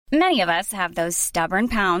Many of us have those stubborn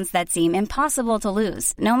pounds that seem impossible to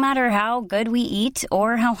lose, no matter how good we eat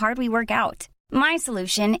or how hard we work out. My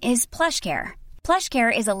solution is PlushCare.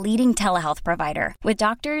 PlushCare is a leading telehealth provider with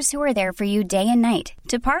doctors who are there for you day and night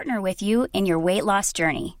to partner with you in your weight loss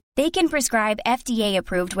journey. They can prescribe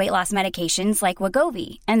FDA-approved weight loss medications like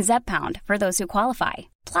Wegovy and Zepbound for those who qualify.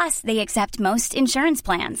 Plus, they accept most insurance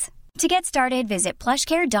plans. To get started, visit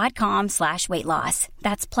plushcare.com/weightloss.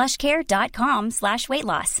 That's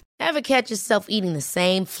plushcare.com/weightloss. Ever catch yourself eating the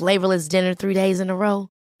same flavorless dinner 3 days in a row?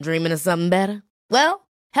 Dreaming of something better? Well,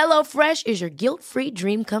 HelloFresh is your guilt-free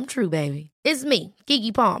dream come true, baby. It's me,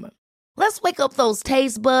 Keke Palmer. Let's wake up those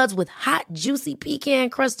taste buds with hot, juicy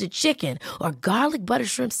pecan-crusted chicken or garlic butter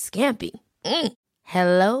shrimp scampi.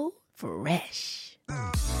 Hello Fresh.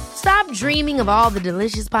 Stop dreaming of all the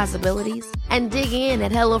delicious possibilities and dig in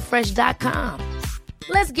at HelloFresh.com.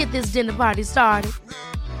 Let's get this dinner party started.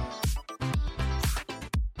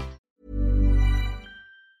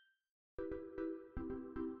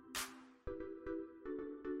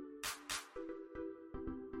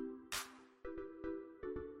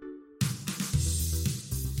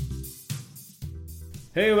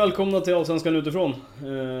 Hej och välkomna till Allsvenskan utifrån.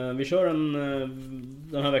 Vi kör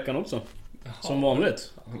den här veckan också. Jaha, som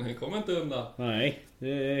vanligt. Ni kommer inte undan. Nej, det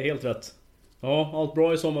är helt rätt. Ja, allt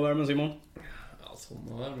bra i sommarvärmen, Simon? Ja,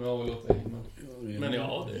 sommarvärmen var väl åt dig, men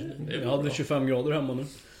ja, det är jag hade bra. 25 grader hemma nu.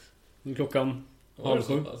 Nu är klockan halv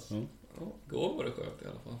 7. Ja. Ja, går var det skönt i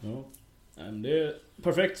alla fall. Ja. Nej, men det är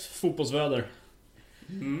perfekt fotbollsväder.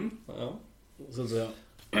 Ja. Så att säga.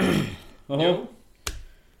 Jaha.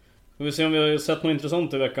 Får vi se om vi har sett något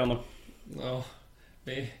intressant i veckan då. Ja,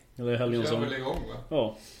 vi eller helgen kör väl igång, va?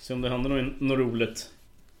 Ja, se om det händer något roligt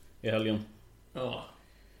i helgen. Ja.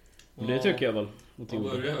 Och det tycker jag väl. Vad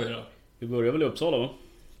börjar vi då? Vi börjar väl i Uppsala, va?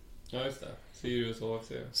 Ja, just det. Sirius och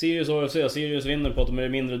AFC. Sirius vinner på att de är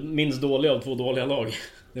minst dåliga av två dåliga lag.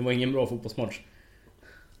 Det var ingen bra fotbollsmatch.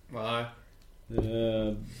 Nej.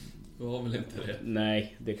 Det var väl inte det.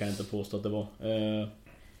 Nej, det kan jag inte påstå att det var.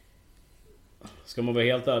 Ska man vara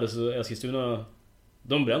helt ärlig så Eskilstuna,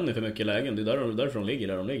 de bränner för mycket lägen. Det är därför de ligger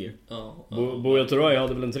där de ligger. Ja. Buya Turay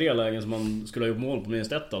hade väl en 3 lägen som man skulle ha gjort mål på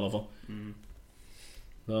minst 1 i alla fall.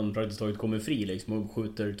 Han praktiskt taget kommer fri liksom och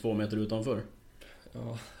skjuter 2 meter utanför.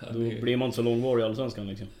 Ja, då blir man inte så långvarig i Allsvenskan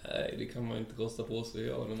liksom. Nej, det kan man inte kosta på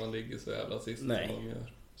sig när man ligger så jävla sist. Nej, som de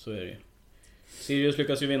gör. Så är det. Sirius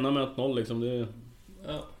lyckas ju vinna med 1-0 liksom. Det...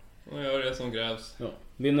 Ja, man gör det som grävs. Ja.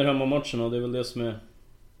 Vinner hemmamatcherna, det är väl det som är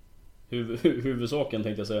huvudsaken,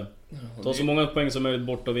 tänkte jag säga. Ta så många poäng som möjligt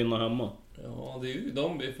bort och vinna hemma. Ja, det är ju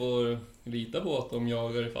de vi får lita på att de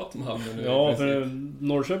jagar ifatt Malmö nu. Ja, för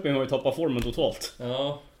Norrköping har ju tappat formen totalt.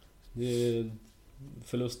 Ja. Det är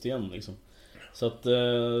förlust igen liksom. Så att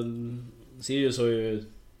Sirius har ju...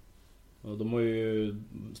 Ja, de har ju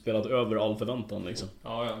spelat över all förväntan liksom.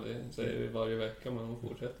 Ja, det säger vi varje vecka, men de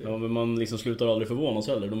fortsätter. Ja, men man liksom slutar aldrig förvånas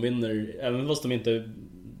heller. De vinner, även fast de inte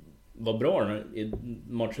var bra i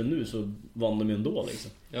matchen nu, så vann de ju ändå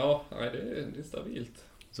liksom. Ja, nej, det är stabilt.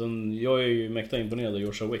 Så jag är ju mäkta imponerad av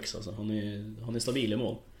Joshua Wicks alltså. Han är stabil i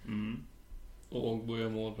mål. Och Ogbo gör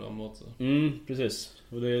mål framåt så. Precis.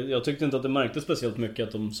 Och jag tyckte inte att det märktes speciellt mycket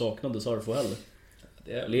att de saknade Sarfo heller.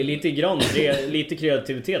 Det är lite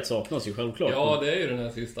kreativitet saknas ju självklart. Ja, det är ju den här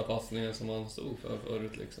sista passningen som han stod för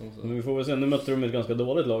förut liksom så. Men vi får väl se, nu möter de ett ganska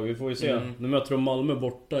dåligt lag. Vi får ju se. Nu möter de Malmö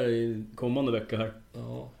borta i kommande vecka här.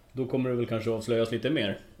 Ja. Då kommer det väl kanske avslöjas lite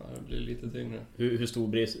mer. Ja, det blir lite tyngre.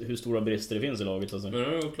 Hur stora brister det finns i laget alltså. Men det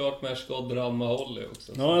är ju klart Merskod Ramma Holly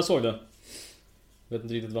också. Ja, jag såg det. Vet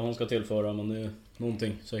inte riktigt vad han ska tillföra, men det är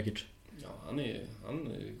någonting säkert. Ja, han är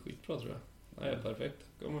skitbra tror jag. Nej, perfekt.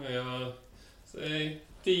 Kommer jag göra, säg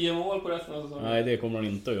 10 mål på resten av säsongen. Nej, det kommer han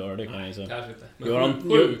inte att göra, det kan jag säga. Kanske inte. Men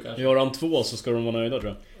gör han 2 så ska de vara nöjda,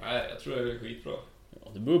 tror jag. Nej, jag tror det är skitbra.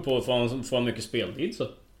 Ja, det beror på får han mycket speltid så.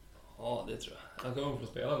 Ja, det tror jag. Han kommer få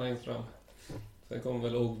spela längst fram. Sen kommer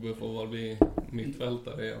väl Ogbu få bli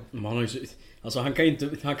mittfältare igen. Men han har ju, alltså han kan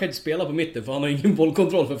inte spela på mitten, för han har ingen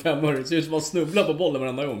bollkontroll för 5 år. Det ser ut som att han snubblar på bollen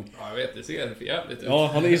varenda gång. Ja, jag vet, det ser för jävligt ut. Ja,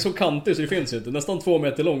 han är ju så kantig så det finns inte. Nästan 2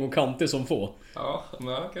 meter lång och kantig som få. Ja, men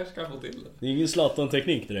han kanske kan få till det. Det är ingen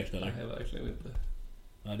Zlatan-teknik direkt, eller? Nej, verkligen inte.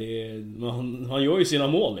 Ja, men han gör ju sina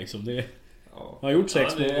mål liksom. Ja. Han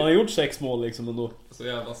har gjort 6 mål liksom ändå. Så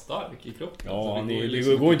jävla stark i kroppen. Ja, alltså,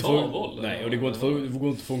 det går inte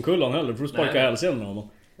att få en kullan heller, för att sparka hälsenorna honom.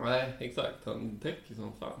 Nej, exakt. Han täcker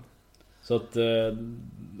som fan. Så att,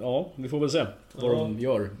 ja, vi får väl se vad de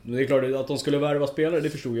gör. Men det är klart att de skulle värva spelare, det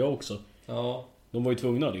förstod jag också. Ja. De var ju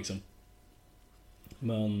tvungna liksom.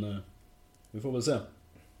 Men vi får väl se.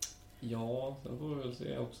 Ja, sen får vi väl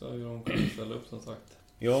se också hur de kan ställa upp, som sagt.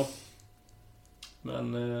 Ja.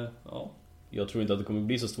 Men, ja. Jag tror inte att det kommer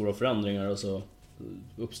bli så stora förändringar alltså,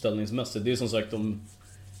 uppställningsmässigt. Det är som sagt om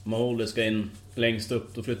Maholi ska in längst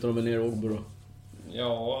upp, då flyttar de ner Ogbu då.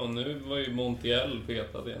 Ja, nu var ju Montiel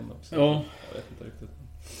petad igen också. Ja. Jag vet inte riktigt.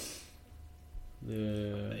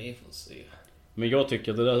 Vi får se. Men jag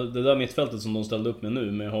tycker att det där mittfältet som de ställde upp med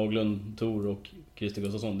nu, med Haglund, Tor och Christer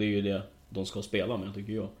Gustafsson, det är ju det de ska spela med,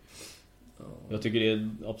 tycker jag. Ja. Jag tycker det är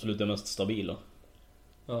absolut det mest stabila.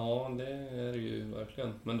 Ja, det är det ju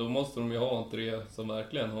verkligen. Men då måste de ju ha en 3 som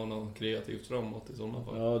verkligen har något kreativt framåt i sådana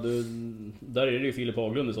fall. Ja, där är det ju Filip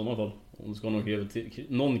Haglund i sådana fall. Om du ska ha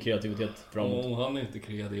någon kreativitet framåt. Ja, han är inte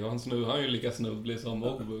kreativ. Han är ju lika snubblig som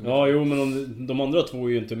Ogbu. Ja, jo, men de andra två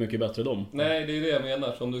är ju inte mycket bättre de. Nej, det är det jag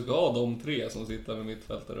menar. Så om du ska ha de 3 som sitter med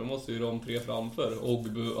mittfältare, då måste ju de 3 framför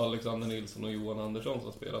Ogbu, Alexander Nilsson och Johan Andersson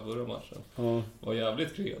som spelade förra matchen. Ja. Var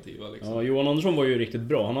jävligt kreativa liksom. Ja, Johan Andersson var ju riktigt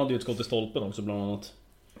bra. Han hade ju ett skott i stolpen också bland annat.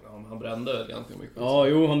 Ja, men han brände ganska mycket. Ja,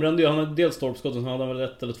 jo, han brände ju. Han hade dels stolpskott, och han hade väl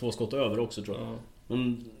 1 eller 2 skott över också, tror jag. Ja.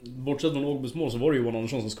 Men bortsett från Ogbus mål så var det Johan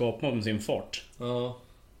Andersson som skapade med sin fart. Ja.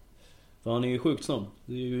 För han är ju sjukt snabb.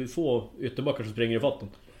 Det är ju få ytterbackar som springer i fatten.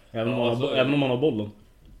 Även om han har bollen.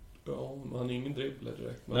 Ja, men han är ingen dribbler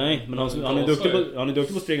direkt. Nej, men han är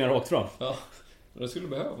duktig på att springa rakt fram. Ja, men det skulle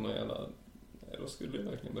behöva någon jävla... Då skulle det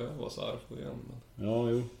verkligen behöva Sarfo igen. Men...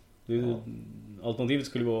 Ja, jo. Alternativet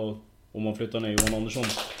skulle vara om man flyttar ner Johan Andersson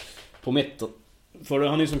på mitten. För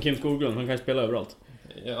han är ju som Kim Skoglund, han kan ju spela överallt.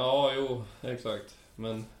 Ja, jo, exakt.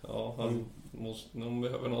 Men ja, de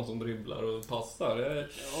behöver någon som dribblar och passar.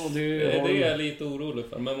 Det är jag lite orolig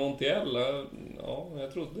för. Men Montiel, ja,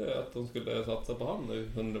 jag trodde att de skulle satsa på han nu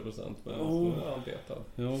 100%. Men nu är han petad.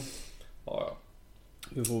 Ja. Ja.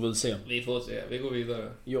 Vi får väl se. Vi får se, vi går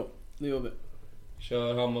vidare. Ja, det gör vi.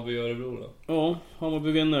 Kör Hammarby Örebro då. Ja,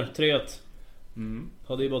 Hammarby vinner 3-1.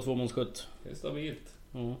 Hade ju bara 2 målskytt. Det är stabilt.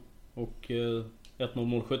 Ja. Och 1-0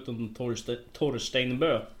 målskytten Torstein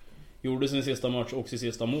Bö gjorde sin sista match och sin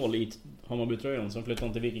sista mål i Hammarby-tröjan. Sen flyttade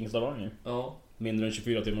han till Viking Stavanger. Ja. Mindre än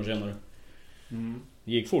 24 timmar senare.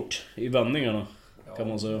 Det gick fort i vändningarna, kan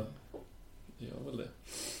man säga. Det gör väl det.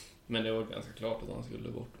 Men det var ganska klart att han skulle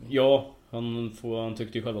bort. Ja, han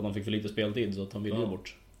tyckte ju själv att han fick för lite speltid, så att han ville ju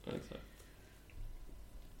bort. Exakt.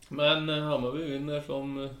 Men Hammarby vinner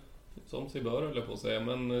som sig bör, eller på att säga,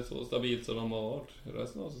 men så stabilt som de har varit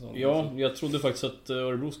resten av säsongen. Ja, jag trodde faktiskt att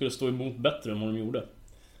Örebro skulle stå emot bättre än vad de gjorde.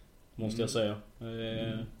 Måste jag säga.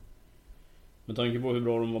 Med tanke på hur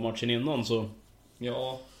bra de var matchen innan så...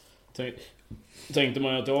 Ja. Tänkte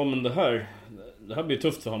man att men det här blir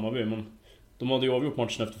tufft för Hammarby, men de hade ju avgjort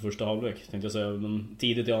matchen efter första halvlek, tänkte jag säga, men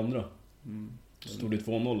tidigt i andra. Stod det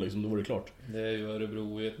 2-0 liksom, då var det klart. Det är ju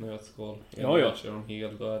Örebro i ett nötskal. Ja. Match är de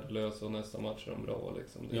helt värdelösa och nästa match är de bra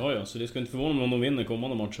liksom. Ja, så det ska inte förvåna mig om de vinner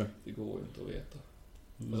kommande matcher. Det går ju inte att veta.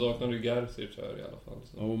 Jag saknar ju Gerzic här i alla fall.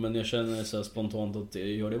 Så. Ja, men jag känner så här spontant att jag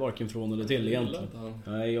gör det varken från eller till egentligen.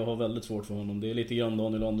 Nej, jag har väldigt svårt för honom. Det är lite grann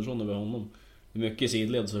Daniel Andersson över honom. Det är mycket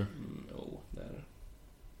sidled, så. Jo, det är det.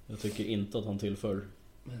 Jag tycker inte att han tillför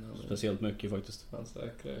speciellt mycket faktiskt. Han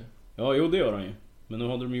säkrar ju. Ja, jo, det gör han ju. Men nu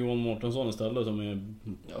hade de Johan Mårtensson istället som är...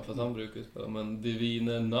 Ja, fast han brukar ju spela, men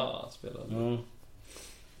Divinerna spelar. Ja.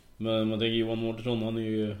 Men man tänker Johan Mårtensson,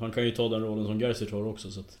 han kan ju ta den rollen som Gerzic har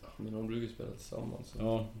också, så att... Men de brukar ju spela tillsammans. Så.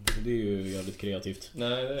 Ja, det är ju jävligt kreativt. Nej,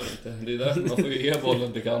 det är inte. Det är därför man får ju ge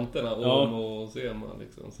bollen till kanterna och Sema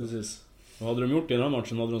liksom. Så. Precis. Och hade de gjort det i den här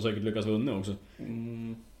matchen hade de säkert lyckats vinna också.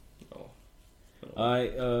 Ja.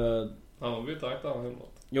 Nej, Han blir tajta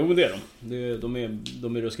hemåt. Jo, men det är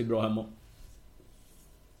de är ruskigt bra hemma.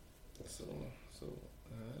 Så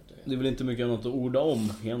är det. Det är väl inte mycket annat att orda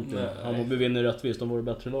om egentligen. Hammarby vinner rättvist, de var det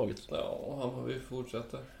bättre laget. Ja, Hammarby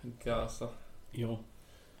fortsätter gasa. Ja.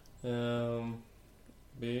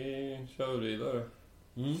 Vi kör vidare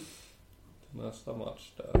till nästa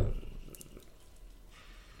match där.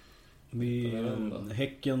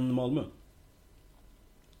 Häcken-Malmö.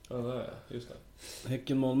 Ja, det är just det.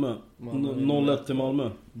 Häcken-Malmö. 0-1 till Malmö.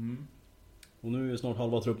 Och nu är snart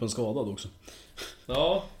halva truppen skadad också.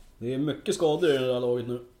 Ja. Det är mycket skador i det här laget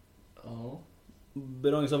nu. Ja.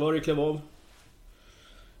 Berang Savary klev av.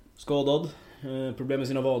 Skadad. Problem med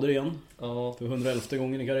sina vader igen. Ja. För 111:e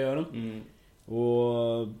gången i karriären.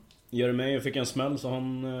 Och Jeremejeff fick en smäll, så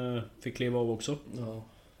han fick kliva av också. Ja.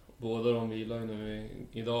 Båda de vilar nu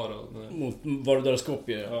idag då. Mot Vardar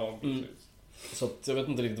Skopje. Ja, precis. Så att jag vet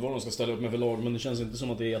inte riktigt vad de ska ställa upp med för lag, men det känns inte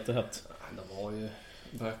som att det är jättehett. De har ju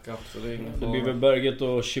backup, så det är ingen Det blir väl Berget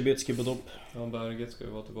och Cibicki på topp. Ja, Berget ska ju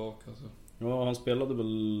vara tillbaka så. Ja, han spelade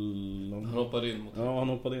väl... Han hoppade in mot. Ja, han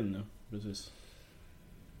hoppade in, ja. Precis.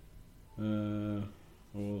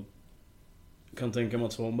 Och kan tänka mig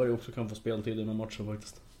att Svanberg också kan få speltid i den här matchen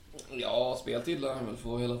faktiskt. Ja, speltid lär han väl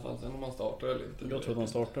få i alla fall. Sen om han startar eller inte. Jag tror att han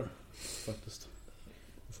startar faktiskt.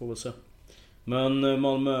 Vi får väl se. Men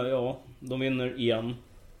Malmö, ja, de vinner igen.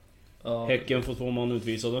 Ja. Häcken får 2 man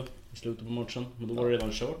utvisade i slutet på matchen. Men då var det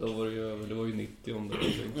redan kört. Då var det ju över. Det var ju 90 om det var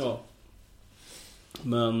tänkt. Ja.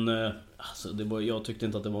 Men alltså, jag tyckte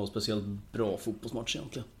inte att det var en speciellt bra fotbollsmatch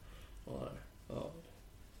egentligen. Nej. Ja.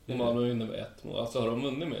 Och Malmö vinner med 1 mål. Alltså har de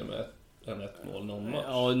vunnit med än 1 mål någon match?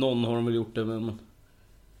 Ja, någon har de väl gjort det,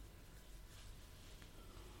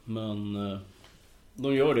 men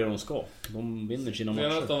de gör det de ska. De vinner sina matcher.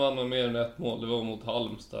 Senast de vann med mer än 1 mål, det var mot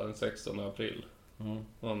Halmstad den 16 april. Ja.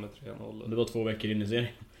 Vann med 3-0. Det var 2 veckor in i serien.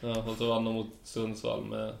 Ja, och så vann de mot Sundsvall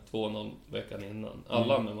med 2-0 veckan innan.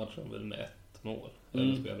 Alla med matchen väl med 1 mål.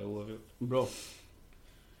 Eller spelade oavgjort. Bra.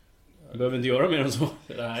 Du behöver inte göra mer än så.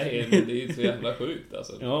 Nej, men det är ju så jävla sjukt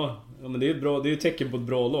alltså. Ja, men det är bra. Det är ett tecken på ett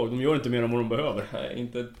bra lag. De gör inte mer än vad de behöver. Nej,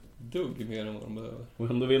 inte ett dugg mer än vad de behöver. Och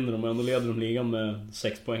ändå vinner de, och ändå leder de ligan med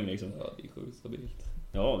 6 poäng liksom. Ja, det är sjukt stabilt.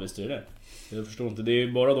 Ja, visst är det. Jag förstår inte. Det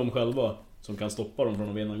är bara de själva som kan stoppa dem från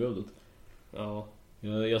att vinna guldet. Ja.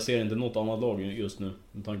 Jag ser inte något annat lag just nu.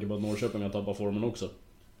 Med tanke på att Norrköping har tappat formen också.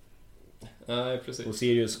 Nej, precis. Och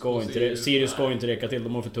Sirius ska inte räcka till.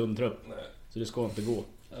 De har för tunn trupp. Nej. Så det ska inte gå.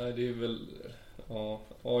 Nej, det är väl... Ja,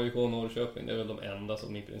 AIK och Norrköping, det är väl de enda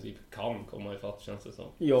som i princip kan komma i fatt, känns det som.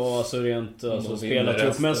 Ja, alltså rent spela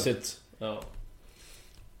truppmässigt. Ja.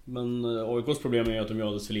 Men AIKs problem är ju att de gör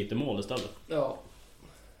alldeles för lite mål istället. Ja.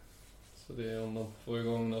 Så det är om de får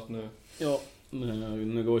igång något nu. Ja,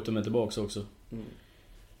 nu går de tillbaka också. Mm.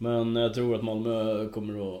 Men jag tror att Malmö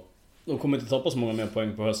kommer att... De kommer inte tappa så många mer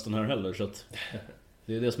poäng på hösten här heller, så att...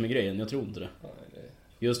 Det är det som är grejen, jag tror inte det. Nej,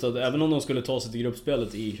 Just att även om de skulle ta sig till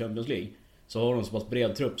gruppspelet i Champions League, så har de så pass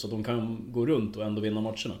bred trupp så att de kan gå runt och ändå vinna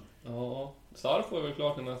matcherna. Ja, Sarf får väl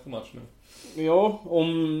klart i nästa match nu. Ja,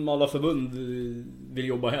 om alla förbund vill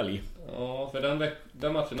jobba helg. Ja, för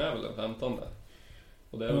den matchen är väl den 15.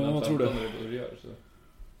 Och det är väl den 15 det börjar, så...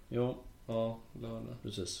 Ja. Ja, lördag.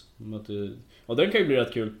 Precis. Ja, den kan ju bli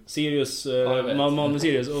rätt kul. Sirius, Malmö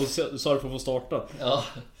Sirius och Sarf får starta. Ja.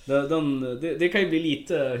 Det kan ju bli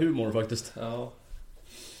lite humor faktiskt. Ja.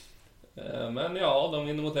 Men ja, de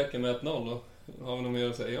vinner mot Häcken med 1-0. Har vi något mer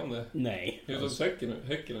att säga om det? Nej. Hur såg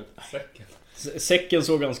Häcken ut? Säcken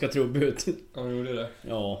såg ganska trubbig ut. Ja, de gjorde det.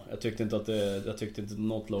 Ja, jag tyckte inte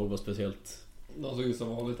något lag var speciellt. De såg ut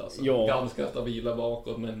som vanligt alltså. Ja. Ganska stabila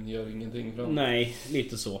bakåt, men gör ingenting framåt. Nej,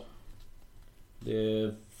 lite så.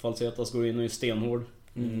 Falsetas går in och är stenhård.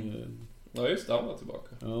 Ja, just det, han var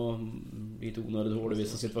tillbaka. Ja, lite onödigt hård i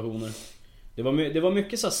vissa situationer. Det var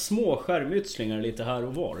mycket så här små skärmytslingar lite här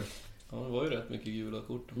och var. Ja, det var ju rätt mycket gula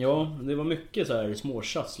kort. Ja, det var mycket så här små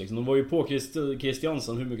tjafs liksom. De var ju på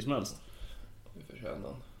Christiansen hur mycket som helst. Vi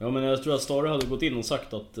förtjänar. Ja, men jag tror att Stare hade gått in och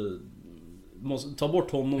sagt att måste ta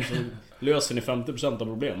bort honom så löser ni 50% av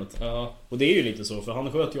problemet. Ja. Och det är ju lite så, för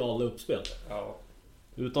han sköt ju alla uppspel. Ja.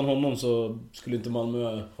 Utan honom så skulle inte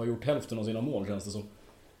Malmö ha gjort hälften av sina mål, känns det som.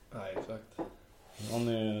 Nej, exakt. Han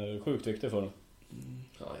är sjukt viktig för dem.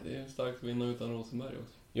 Ja, det är starkt att vinna utan Rosenberg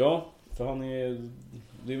också. Ja, för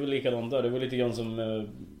det är väl likadant där. Det var lite grann som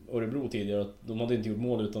Örebro tidigare, att de hade inte gjort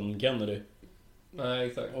mål utan Kennedy. Nej,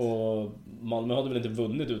 exakt. Och Malmö hade väl inte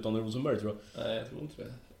vunnit utan Rosenberg, tror jag. Nej, jag tror inte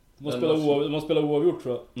det. De spelade oavgjort,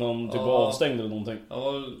 tror jag. Någon typ avstängd eller någonting.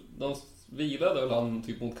 Ja, de vilade väl han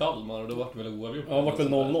typ mot Kalmar och då var det väl oavgjort. Ja, det var väl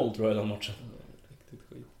 0-0 tror jag i den matchen. Riktigt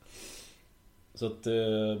skit. Så att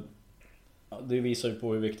det visar ju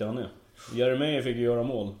på hur viktig han är. Jeremejeff fick ju göra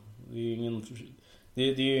mål. Det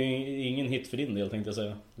är ingen hit för din del, tänkte jag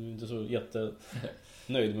säga. Du är inte så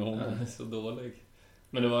jättenöjd med honom. Han är så dålig.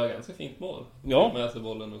 Men det var ett ganska fint mål. Ja. Med sig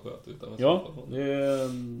bollen och sköt utan att ja, det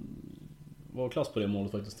var klass på det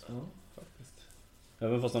målet faktiskt. Ja, faktiskt.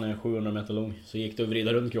 Även fast han är 700 meter lång så gick det att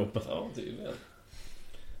vrida runt kroppen. Ja, tydligen.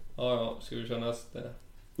 Ja, ska vi köra nästa?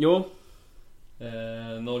 Ja.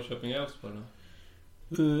 Norrköping-Elfsborg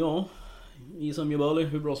då? Ja. Isam Jebali,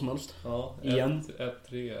 hur bra som helst. Ja, igen.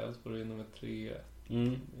 1-3, Elfsborg vinner med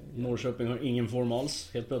 3-1. Norrköping har ingen form alls,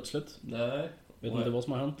 helt plötsligt. Nej. Vet inte vad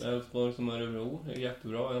som har hänt. Elfsborg som är Örebro är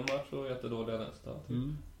jättebra en match och jättedåliga nästa.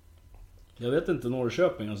 Jag vet inte,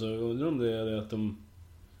 Norrköping, alltså, undrar om det är det att de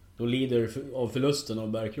lider av förlusten av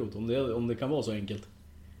Bergkrot, om det kan vara så enkelt.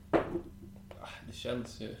 Det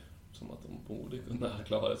känns ju som att de borde kunna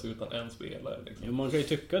klara sig utan en spelare liksom. Ja, man kan ju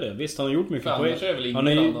tycka det. Visst, han har gjort mycket poäng. Annars är väl ingen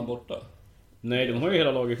annan borta. Nej, de har ju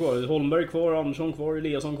hela laget kvar. Holmberg kvar, Andersson kvar,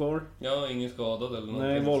 Eliasson kvar. Ja, ingen skadad eller något.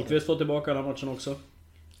 Nej, Wahlqvist får tillbaka den här matchen också.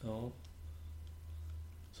 Ja.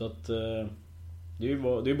 Så att det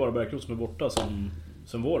är ju bara Bergkrot som är borta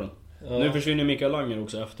sen våren. Ja. Nu försvinner Mikael Langer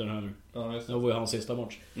också efter den här. Ja, just det. Det var ju hans sista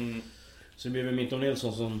match. Så det blir väl Mitton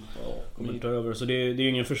Nilsson som kommer ta över. Så det är ju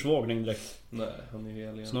ingen försvagning direkt. Nej, han är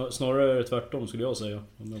helig. Snarare tvärtom skulle jag säga,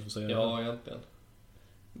 om jag får säga ja, det. Egentligen.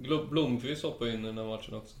 Blomqvist hoppade in i den här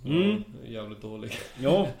matchen också. Jävligt dålig.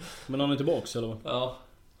 Ja, men han är tillbaka eller vad? Ja.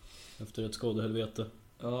 Efter ett skadehelvete.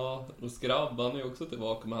 Ja, och Skrabb, han är ju också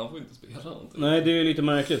tillbaka, men han får inte spela någonting. Nej, det är lite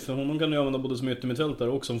märkligt, för honom kan du använda både som yttermittfältare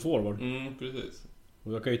och som forward. Precis.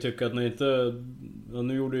 Och jag kan ju tycka att när inte... Ja,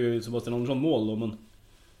 nu gjorde ju Sebastian Andersson mål då, men...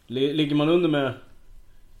 Ligger man under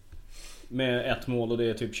med ett mål och det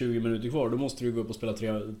är typ 20 minuter kvar, då måste du gå upp och spela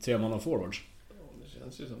tre manna forwards. Ja, det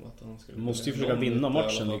känns ju som att han skulle... Du måste ju försöka vinna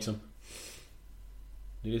matchen liksom.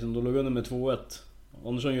 Det är liksom, då låg under med 2-1.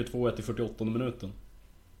 Andersson gör 2-1 i 48 minuten.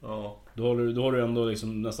 Ja. Då har du ändå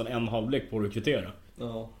liksom nästan en halvlek på dig att kvittera.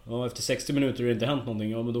 Ja, efter 60 minuter har det inte hänt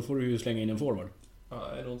någonting. Ja, men då får du ju slänga in en forward.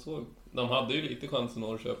 Nej, de hade ju lite chans i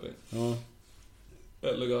Norrköping. Ja.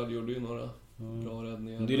 Ellegard gjorde ju några bra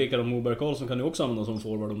räddningar. Det är likadant Moberg Karlsson kan du också använda som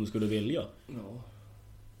forward om du skulle vilja. Ja.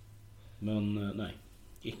 Men nej.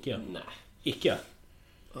 Icke. Nej,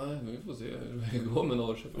 vi får se hur det går med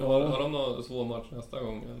Norrköping. Ja. Har de någon svår match nästa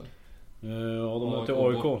gång eller? Ja, de har till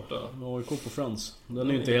AIK på Friends. Den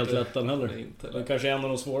är ju inte helt lätt den heller. Det är kanske en av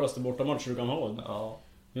de svåraste bortamatcher du kan ha. Ja.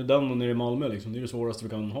 Det är den och nere i Malmö liksom. Det är det svåraste vi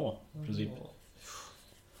kan ha i princip. Ja.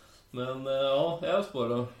 Men ja, Elfsborg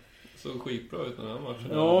då. Så skitbra ut den här matchen.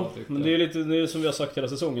 Ja, men det är som vi har sagt hela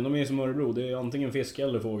säsongen. De är som Örebro. Det är antingen fisk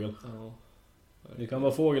eller fågel. Ja. Det kan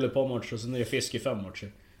vara fågel ett par matcher och sen är det fisk i 5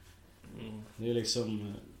 matcher. Det är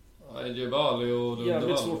liksom... Ja, Jebali och Lundevall.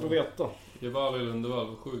 Jävligt svårt att veta. Jebali och Lundevall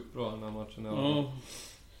var sjukt bra den här matchen. Ja.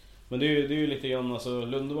 Men det är ju lite grann, alltså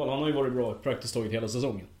Lundevall, han har ju varit bra praktiskt taget hela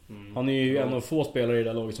säsongen. Han är ju en av få spelare i det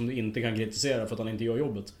här laget som du inte kan kritisera för att han inte gör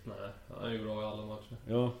jobbet. Nej, han är ju bra i alla matcher.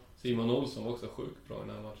 Ja. Simon Olsson var också sjukt bra i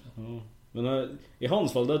den här matchen. Ja. Men i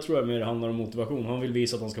hans fall, där tror jag mer det handlar om motivation. Han vill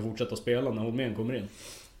visa att han ska fortsätta spela när Holmén kommer in.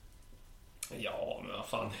 Ja, men vad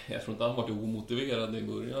fan. Jag tror inte han varit omotiverad i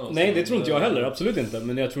början. Nej, det tror inte jag heller. Absolut inte.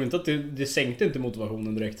 Men jag tror inte att det sänkte inte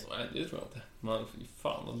motivationen direkt. Nej, det tror jag inte. Men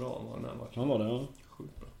fan vad bra han var den här matchen. Han var det, ja.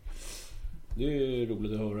 Sjukt bra. Det är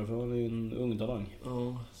roligt att höra, för han är en ung talang.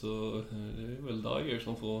 Ja, så det är väl Dyer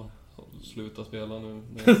som får sluta spela nu.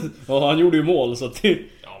 Ja, han gjorde ju mål så att det...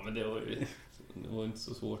 Ja, men det var inte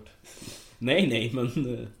så svårt. Nej,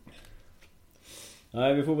 men...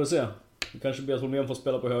 Nej, vi får väl se. Det kanske blir att Holmén får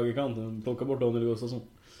spela på högerkanten. Plocka bort Daniel Gustafsson.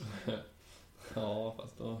 Ja,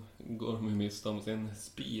 fast då går de ju miste om sin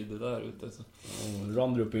speed där ute så. Ja,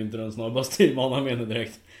 Randrup är ju inte den snabbaste i banan med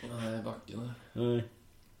direkt. Nej, backen här.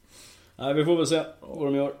 Nej, vi får väl se vad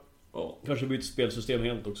de gör. Ja. Kanske byter spelsystem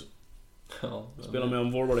helt också. Ja. Spela med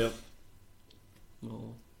en forward igen. Ja.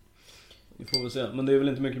 Vi får väl se. Men det är väl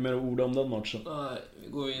inte mycket mer att orda om den matchen. Nej, vi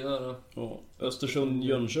går vidare. Ja.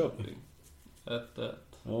 Östersund-Jönköping. 1-1.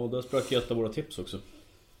 Ja, där sprack ett av våra tips också.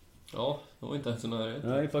 Ja, det var inte ens en närhet.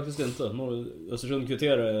 Nej, faktiskt inte. Östersund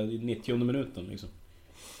kvitterade i 90:e minuten liksom.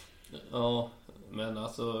 Ja, men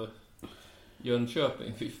alltså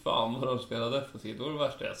Jönköping, fy fan vad de spelar defensivt. Det var det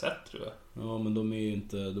värsta jag sett, tror jag. Ja, men de är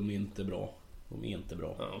inte bra. De är inte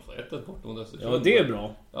bra. Ja, de får 1-1 bort mot Östersund. Ja, det är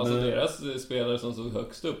bra. Alltså deras spelare som stod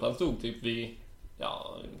högst upp, han stod typ vid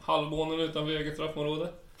halvmånen utanför eget straffområde.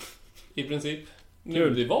 I princip. Nu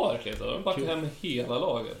det var verkligen så. De backade hem hela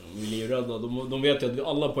laget. De är livrädda. De vet ju att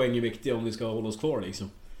alla poäng är viktiga om vi ska hålla oss kvar liksom.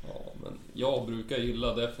 Ja, men jag brukar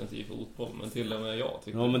gilla defensiv fotboll, men till och med jag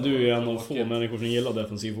tycker. Ja, men du är ju en av få människor som gillar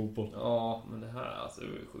defensiv fotboll. Ja, men det här alltså, det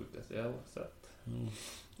är det sjukaste jag har sett.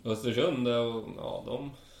 Östersund, ja,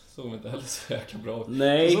 de såg inte heller så jäkla bra ut.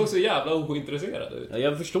 Nej. De såg så jävla ointresserade ut. Ja,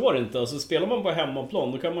 jag förstår inte. Alltså, spelar man på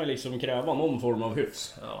hemmaplan, då kan man ju liksom kräva någon form av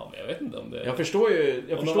hyfs. Ja, men jag vet inte om det... Jag förstår ju...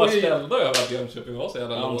 de var ställda över att Jönköping var så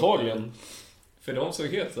jävla antagligen. För de såg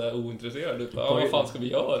helt så här ointresserade ut. Ja, vad fan ska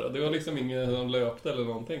vi göra? Det var liksom ingen som löpte eller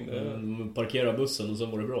någonting. De parkerade bussen och så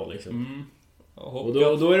var det bra liksom. Och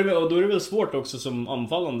då är det väl svårt också som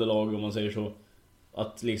anfallande lag, om man säger så,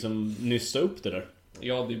 att liksom nysta upp det där.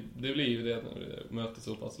 Ja, det blir ju det när vi möter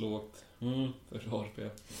så pass lågt försvarsspel.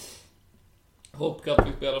 Hopkat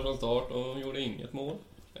fick spela från start och gjorde inget mål.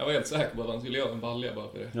 Jag var helt säker på att han skulle göra en balja bara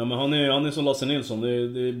för det. Ja, men han är som Lasse Nilsson.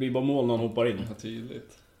 Det blir bara mål när han hoppar in. Ja,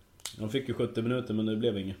 tydligt. Han fick ju 70 minuter, men det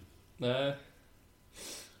blev inget. Nej.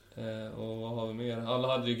 Och vad har vi mer? Alla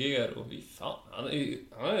Hadriger och vi fan.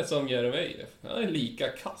 Han är som Jeremejeff. Han är lika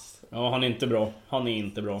kast. Ja, han är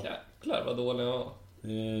inte bra. Jäklar vad dålig han var.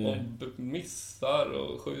 Och missar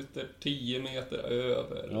och skjuter 10 meter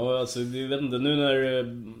över. Ja, alltså vi vet inte. Nu när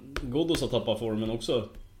Ghoddos har tappat formen också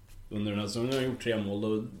under den här säsongen, har gjort 3 mål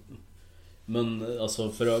då. Men alltså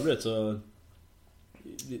för övrigt så,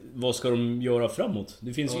 vad ska de göra framåt?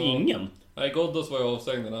 Det finns ju ingen. Nej, Ghoddos var ju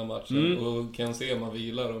avstängd den här matchen och Ken Sema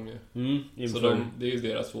vilar de ju. Så det är ju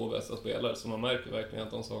deras två bästa spelare, så man märker verkligen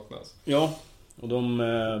att de saknas. Ja, och de...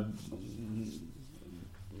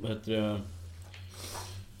 vad heter det?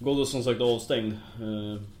 Ghoddos som sagt avstängd.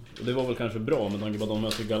 Och det var väl kanske bra med tanke på att de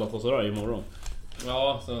möter Galatasaray imorgon.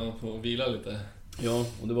 Ja, så de får vila lite. Ja,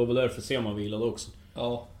 och det var väl därför Sema vilade också.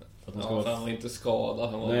 Ja, för han var inte skadad,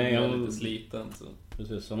 han var lite sliten. Så.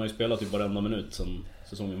 Precis, han har ju spelat typ varenda minut sedan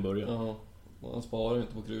säsongen började. Ja, och han sparar ju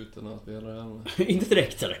inte på kruten när han spelar heller. Inte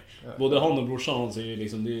direkt eller? Ja. Både han och brorsan, han säger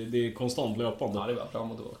liksom, det är konstant löpande. Ja, det var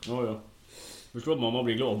fram och tillbaka. Ja. Förstår att mamma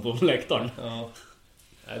blir glad på läktaren. Ja.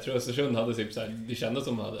 Jag tror Östersund hade typ såhär, det kändes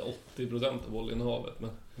som att de hade 80% av bollinnehavet, men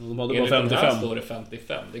de hade bara 55. Här står det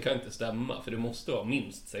 55, det kan inte stämma, för det måste vara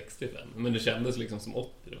minst 65. Men det kändes liksom som 80,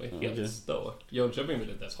 det var helt stört. Jönköping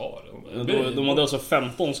ville inte ens ha det. De hade alltså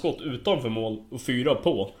 15 skott utanför mål och 4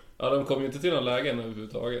 på. Ja, de kom ju inte till några lägen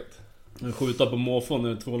överhuvudtaget. Skjuta på måfån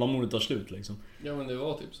när tvålamålet tar slut liksom. Ja, men det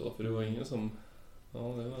var typ så, för det var ingen som... Ja,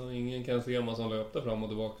 det var ingen kan se man som löpte fram och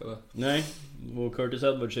tillbaka där. Nej, och Curtis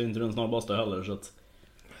Edwards är inte den snabbaste heller, så att...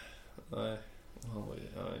 Nej, han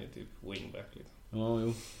är typ wingback liksom. Ja,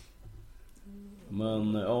 jo.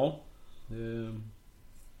 Men, ja. Det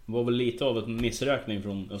var väl lite av en missräkning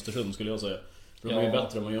från Östersund, skulle jag säga. För de är ju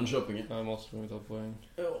bättre än Jönköping. Nej, måste de ta poäng.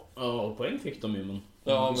 Ja, poäng fick de ju, men...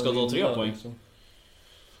 Ja, de ska ta 3 poäng. Liksom.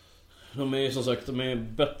 De är ju som sagt, de är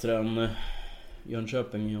bättre än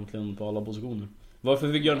Jönköping egentligen på alla positioner.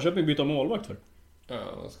 Varför fick Jönköping byta målvakt för? Ja,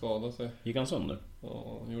 han skadade sig. Gick han sönder?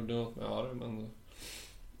 Ja, han gjorde något med armen, men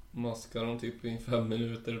maskade de typ i 5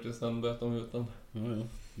 minuter tills sen böt de ut dem. Ja,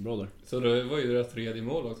 bra där. Så det var ju deras tredje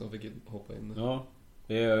målvakt som fick hoppa in. Ja,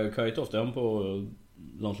 det är Kajtoft, är han på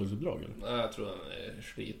landslagsuppdrag eller? Nej, jag tror han är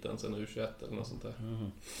sliten sen U21 eller något sånt där.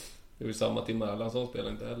 Det är ju samma Tim Erlandsson spelar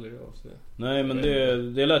inte heller i oss. Nej, men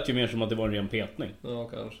det lät ju mer som att det var en ren petning. Ja,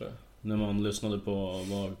 kanske. När man lyssnade på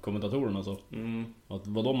vad kommentatorerna sa. Att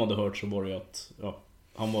vad de hade hört så var det ju att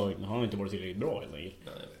han har inte varit tillräckligt bra helt enkelt.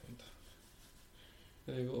 Nej, jag vet inte.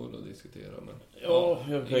 Det går väl att diskutera, men... Ja,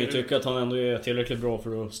 jag kan ju tycka att han ändå är tillräckligt bra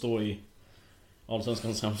för att stå i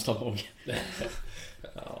Allsvenskans sämsta lag.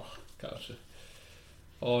 Ja, kanske.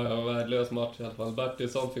 Ja, jag var värdelös match i alla fall.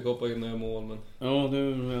 Bertilsson fick hoppa in och göra mål, men... Ja, det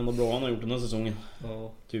är ändå bra han har gjort den här säsongen.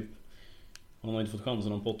 Ja. Typ. Han har inte fått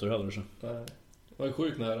chansen om Potter heller, så. Nej. Det var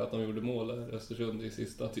sjukt nära att de gjorde mål där i Östersund i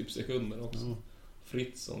sista typ sekunder också.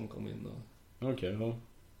 Fritzson kom in och... Okej, ja.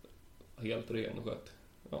 Helt ren och skött.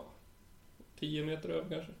 Ja. 10 meter över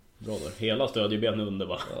kanske. Bra där. Hela stödjeben under,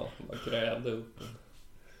 va? Ja, man krävde upp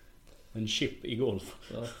en chip i golf.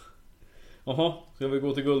 Ja. Jaha, ska vi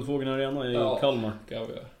gå till Guldfågeln Arena i Kalmar? Kan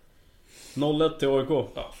vi göra. 0-1 till AIK.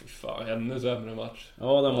 Ja, fy fan, ännu sämre match.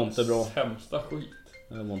 Ja, den var inte bra. Sämsta skit.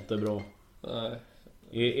 Den var inte bra. Nej.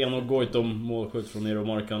 Enok Goitom målskytt från Eero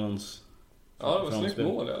Markkanens. Ja, det var snyggt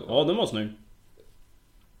mål i alla fall. Ja, den var snygg.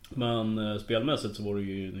 Men spelmässigt så var det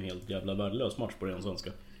ju en helt jävla värdelös match på den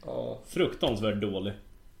svenska. Ja. Fruktansvärt dålig.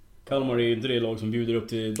 Kalmar är ju inte det lag som bjuder upp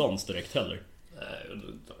till dans direkt heller. Nej,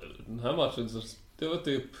 den här matchen så... Det var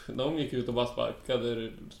typ, de gick ut och bara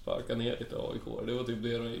sparkade ner lite AIK. Det var typ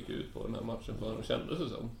det de gick ut på den här matchen, för de kände sig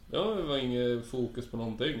som. Ja, det var inget fokus på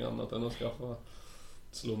någonting annat än att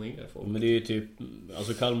slå ner folk. Men det är ju typ,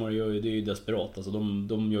 alltså Kalmar det är ju desperat. Alltså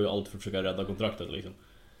de gör ju allt för att försöka rädda kontraktet liksom.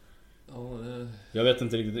 Ja, det... Jag vet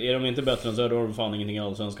inte riktigt, är de inte bättre än så här, då har de fan ingenting i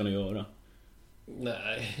Allsvenskan att göra.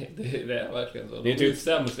 Nej, det är verkligen så. Det är typ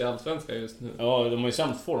sämst i Allsvenskan just nu. Ja, de har ju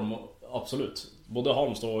sämst form, absolut. Både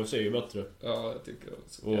Halmstad och AFC är ju bättre. Ja, jag tycker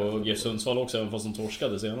också. Och GF Sundsvall också, även fast de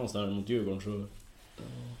torskade senast där mot Djurgården, så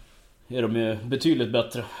är de ju betydligt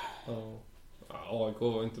bättre. Ja. AIK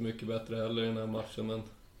var inte mycket bättre heller i den här matchen, men...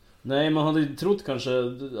 Nej, man hade ju trott kanske,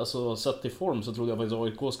 alltså sett i form så trodde jag faktiskt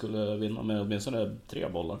att AIK skulle vinna med åtminstone 3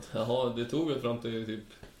 bollar. Jaha, det tog väl fram till typ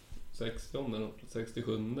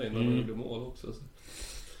 67 innan de gjorde mål också.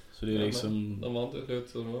 Så det är liksom... De vann till slut,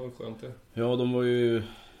 så det var väl skönt det. Ja, de var ju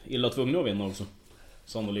illa tvungna att vinna också.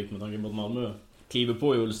 Sannolikt med tanke på att Malmö kliver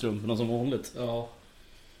på i ullstrumporna som vanligt. Ja.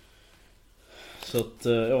 Så att,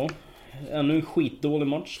 ja. Ännu en skitdålig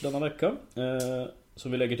match denna vecka. Så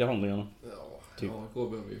vi lägger till handlingarna. Ja, typ. AIK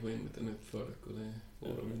behöver vi få in lite nytt för och det får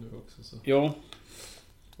de ju nu också. Så. Ja.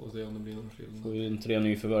 Får se om det blir någon skillnad. Får vi in 3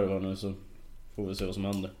 nyförvärvar nu så får vi se vad som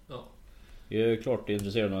händer. Ja. Jag är klart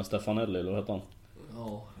intresserad av Stefanelli, eller vad heter han?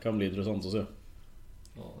 Ja. Kan bli intressant att se.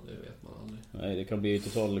 Ja, det vet man aldrig. Nej, det kan bli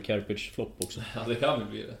total Kerpic-flopp också. Ja, det kan ju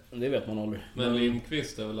bli det. Det vet man aldrig. Men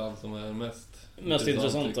Lindqvist är väl han som är mest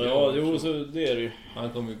intressanta. Ja, jo, så det är det ju. Han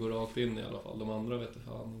kommer ju gå rakt in i alla fall. De andra vet inte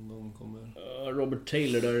fan om de kommer... Robert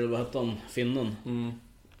Taylor där, vad hette han? Finnen.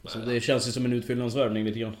 Så det känns ju som en utfyllnadsvärvning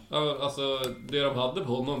lite grann. Ja, alltså det de hade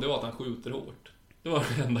på honom, det var att han skjuter hårt. Det var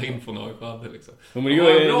det enda infon AIK hade liksom. Ja, men han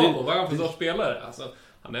var bra på, vad är han för sorts spelare? Alltså,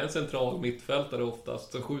 han är en central mittfältare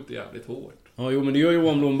oftast, som skjuter jävligt hårt. Ja, jo, men det gör ju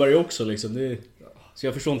Johan Blomberg också liksom. Så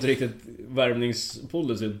jag förstår inte riktigt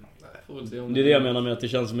värvningspolicyn. Det är det jag menar med att det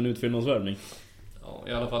känns som en utfyllnadsvärvning. Ja,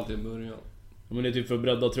 i alla fall till början. Ja, men det är typ för att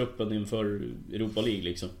bredda truppen inför Europa League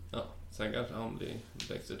liksom. Ja, sen kanske han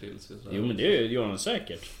växer till sig. Jo, men det gör han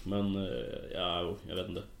säkert. Men ja, jag vet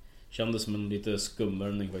inte. Kändes som en lite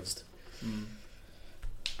skumvärvning faktiskt.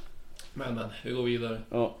 Men vi går vidare.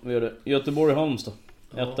 Ja, vi gör det. Göteborg-Halmstad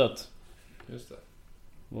 1-1. Ja, just det.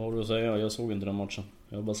 Vad har du att säga? Jag såg inte den matchen.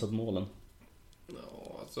 Jag har bara sett målen.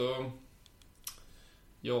 Ja, alltså...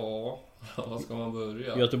 Ja, vad ska man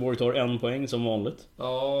börja? Göteborg tar 1 poäng som vanligt.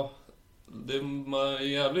 Ja, man är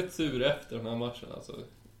jävligt sur efter den här matchen. Alltså,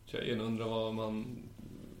 tjejen undrar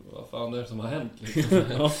vad fan är det som har hänt liksom.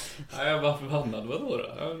 Ja. Nej, jag var förbannad. Vadå då?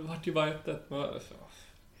 Jag vart ju bara 1-1.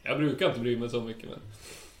 Jag brukar inte bry mig så mycket, men...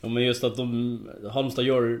 Ja, men just att Halmstad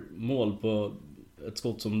gör mål på ett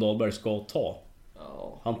skott som Dahlberg ska ta.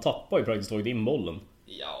 Ja. Han tappar ju praktiskt taget in bollen.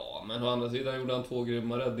 Ja, men å andra sidan gjorde han 2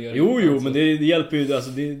 grymma räddningar. Jo, men det hjälper ju.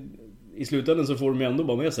 Alltså i slutändan så får de ändå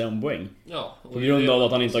bara med sig 1 poäng. Ja, på grund av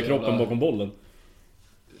att han inte har kroppen bakom bollen.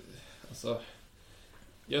 Alltså,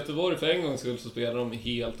 Göteborg för en gångs skull så spelar de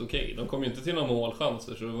helt okej. De kom ju inte till några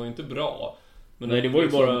målchanser, så det var inte bra. Men nej, det var ju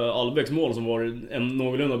bara Albeck's mål som var en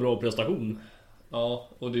någorlunda bra prestation. Ja,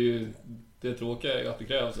 och det tråkiga är att det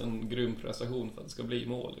krävs en grym prestation för att det ska bli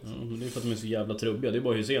mål liksom. Ja, det är för att de är så jävla trubbiga. Det är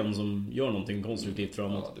bara Hussein som gör någonting konstruktivt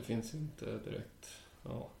framåt. Ja, det finns inte direkt.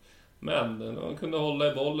 Ja. Men de kunde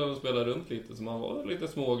hålla i bollen och spela runt lite, så man var lite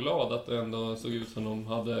småglad att det ändå såg ut som de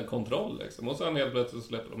hade kontroll liksom. Och sen helt plötsligt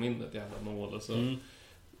släpper de in ett jävla mål och så...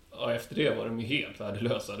 Ja, efter det var de ju helt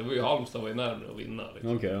värdelösa. Det var ju Halmstad var ju närmare att vinna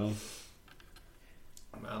liksom. Okej, ja.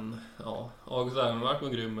 Men ja, August Ermenmark var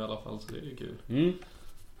grym i alla fall, så det är ju kul.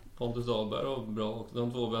 Pontus Dahlberg var bra, och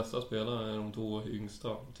de 2 bästa spelarna är de 2 yngsta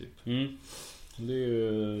typ. Det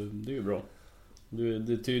är ju bra.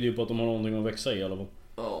 Det tyder ju på att de har någonting att växa i alla fall.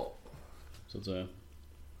 Ja. Så att säga.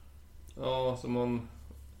 Ja, så man...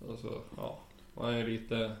 Alltså, ja, man är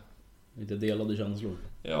lite... Lite delade känslor.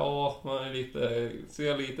 Ja, man är lite...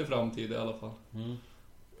 Ser lite framtid i alla fall.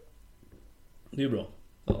 Det är ju bra.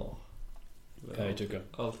 Ja. Kan jag tycka.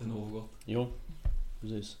 Alltid något. Jo,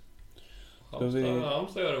 precis.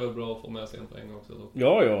 Halmstad gör det väl bra att få med sig en poäng också då.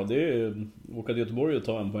 Ja, det är... Åka till Göteborg och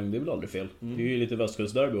ta 1 poäng, det är väl aldrig fel. Det är ju lite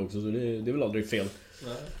västkustderby också, så det är väl aldrig fel.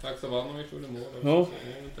 Nej, Taxa Vanovic gjorde mål också, ja. Så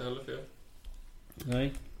det är inte heller fel.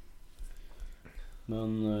 Nej.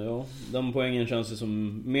 Men ja, den poängen känns ju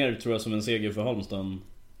som mer, tror jag, som en seger för Halmstad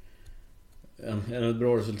än ett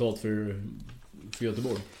bra resultat för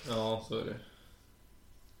Göteborg. Ja, så är det.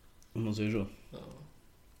 Om man säger så. Ja.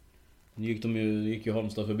 Nu gick ju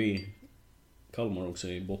Halmstad förbi Kalmar också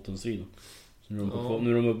i bottenstriden. Så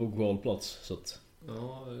nu är de uppe på kvalplats, så att...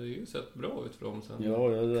 Ja, det har ju sett bra ut för dem sen.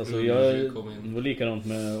 Ja, alltså det var likadant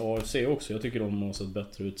med AFC också. Jag tycker de har sett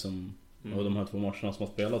bättre ut sen av de här 2 matcherna som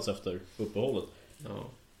har spelats efter uppehållet. Ja.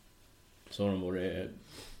 Så har de varit...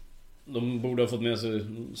 De borde ha fått med sig...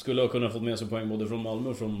 Skulle ha kunnat fått med sig poäng både från Malmö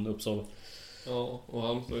och från Uppsala. Ja, och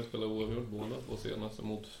Halmstad har ju spelat oavgjort båda 2 senaste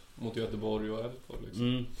mot Göteborg och Elfsborg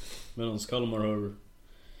liksom. Medan Kalmar har...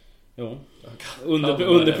 Ja,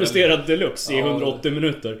 underpresterat deluxe i 180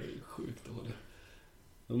 minuter. Sjukt dåligt.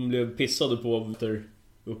 De blev pissade på efter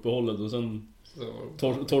uppehållet och sen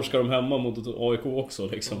torskar de hemma mot ett AIK också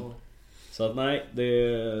liksom. Ja. Så att nej,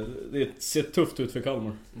 det ser tufft ut för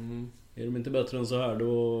Kalmar. Är de inte bättre än så här, då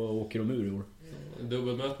åker de ur i år.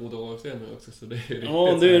 Dubbelmöte mot AFC nu också, så det är riktigt.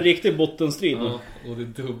 Ja, det är en riktig bottenstrid. Ja, och det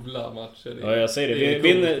är dubbla matcher. Ja, jag säger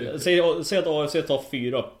det. Säg att AFC tar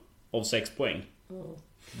 4 av 6 poäng. Ja.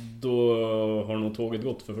 Då har nog tåget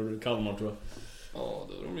gått för Kalmar, tror jag. Ja,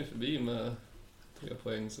 då är de ju förbi med 3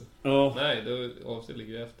 poäng så. Ja. Nej, då AFC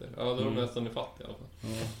ligger ju efter. Ja, då är de nästan i fatt i alla fall.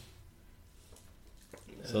 Ja.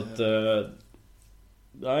 Så att...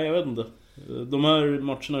 nej, jag vet inte. De här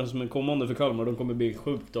matcherna som är kommande för Kalmar, de kommer bli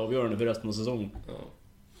sjukt avgörande för resten av säsongen.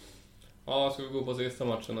 Ja, ska vi gå på sista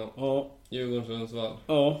matcherna? Ja. Djurgården-Sundsvall.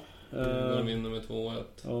 Ja. De vinner med 2-1.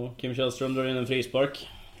 Ja, Kim Källström drar in en frispark.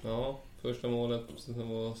 Ja, första målet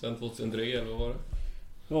sen 2003, eller vad var det?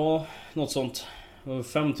 Ja, något sånt.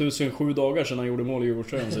 5007 dagar sedan han gjorde mål i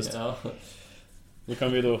Djurgårdströjan sist. Ja. Då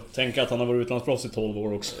kan vi då tänka att han har varit utlandsproffs i 12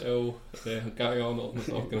 år också. Jo, det kan ju ha något med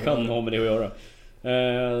saken kan ha med det att göra.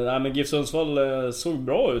 Nej, men GIF Sundsvall såg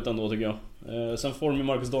bra ut ändå, tycker jag. Sen får ju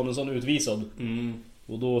Marcus Danielsson utvisad.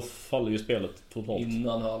 Och då faller ju spelet totalt.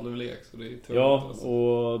 Innan halvlek, så det är tungt. Ja,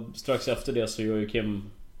 och strax efter det så gör ju Kim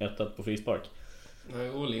 1-1 på frispark. Nej,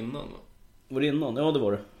 det var väl innan då. Var det innan? Ja, det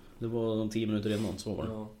var det. Det var de 10 minuter innan, så var det.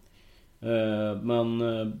 Ja. Men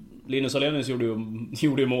Linus Alenius gjorde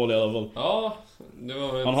ju mål i alla fall. Ja, det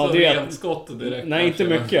var han så hade rent skott direkt. Nej, inte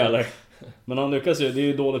mycket eller. Men han lyckas ju, det är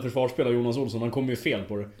ju dåligt försvarsspel av Jonas Olsson. Han kommer ju fel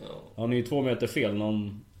på det. Ja. Han är ju 2 meter fel när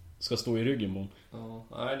han ska stå i ryggen på honom. Ja,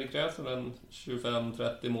 nej, det krävs en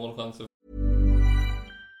 25-30 målchanser.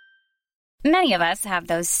 Many of us have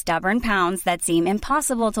those stubborn pounds that seem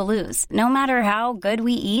impossible to lose, no matter how good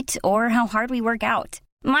we eat or how hard we work out.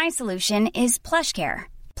 My solution is PlushCare.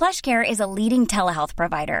 PlushCare is a leading telehealth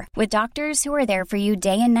provider with doctors who are there for you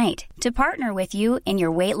day and night to partner with you in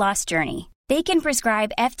your weight loss journey. They can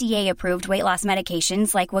prescribe FDA-approved weight loss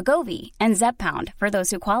medications like Wegovy and Zepbound for those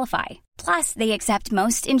who qualify. Plus, they accept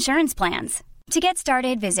most insurance plans. To get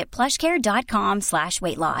started, visit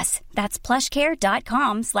plushcare.com/weightloss. That's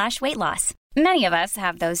plushcare.com/weightloss. Many of us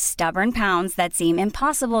have those stubborn pounds that seem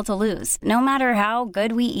impossible to lose, no matter how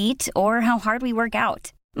good we eat or how hard we work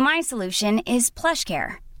out. My solution is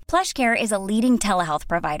PlushCare. PlushCare is a leading telehealth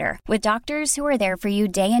provider with doctors who are there for you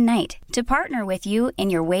day and night to partner with you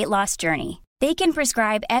in your weight loss journey. They can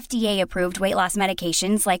prescribe FDA-approved weight loss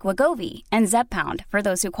medications like Wegovy and Zepbound for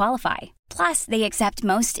those who qualify. Plus, they accept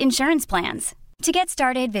most insurance plans. To get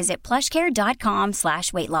started, visit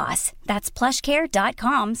plushcare.com/weightloss. That's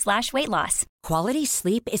plushcare.com/weightloss. Quality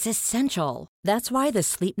sleep is essential. That's why the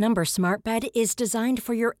Sleep Number Smart Bed is designed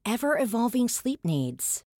for your ever-evolving sleep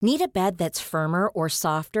needs. Need a bed that's firmer or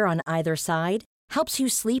softer on either side? Helps you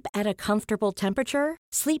sleep at a comfortable temperature?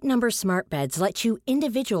 Sleep Number Smart Beds let you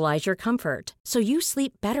individualize your comfort so you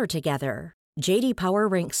sleep better together. J.D. Power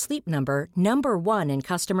ranks Sleep Number #1 in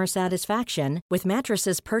customer satisfaction with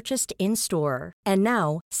mattresses purchased in-store. And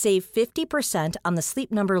now, save 50% on the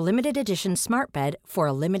Sleep Number Limited Edition Smart Bed for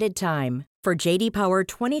a limited time. For J.D. Power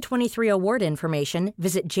 2023 award information,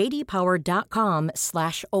 visit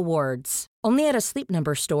jdpower.com/awards. Only at a Sleep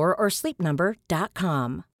Number store or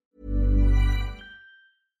sleepnumber.com.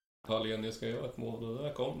 Alenius ska göra ett mål, och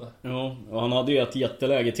där kom det. Ja, och han hade ju ett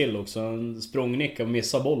jätteläge till också. Han språngnickade och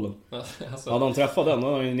missade bollen. Alltså. Hade han träffat den,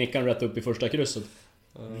 då hade han nickade rätt upp i första krysset.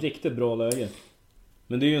 Riktigt bra läge.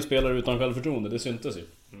 Men det är ju en spelare utan självförtroende, det syntes ju.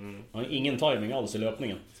 Han har ingen timing alls i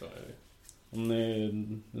löpningen. Så är det.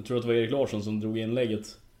 Jag tror att det var Erik Larsson som drog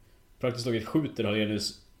inlägget. Praktiskt taget skjuter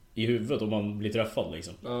Alenius i huvudet om man blir träffad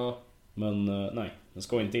liksom. Ja. Men nej, den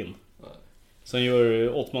ska inte in. Nej. Sen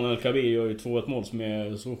gör Othman El Khabir gör ju 2-1 mål som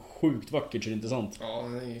är så sjukt vackert så det är inte sant. Ja,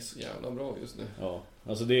 det är så jävla bra just nu. Ja,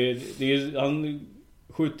 alltså han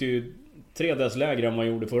skjuter ju 3 dess lägre än man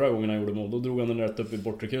gjorde förra gången han gjorde mål. Då drog han den rätt upp i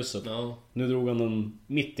bortre krysset. Ja. Nu drog han den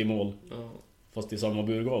mitt i mål. Ja. Fast i samma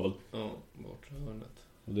burgavel. Ja, bortre hörnet.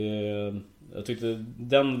 Och jag tyckte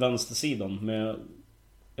den vänstersidan med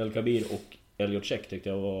El Khabir och Elliot Check tyckte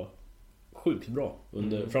jag var sjukt bra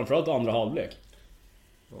under framförallt andra halvlek.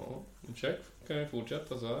 Ja, Check kan ju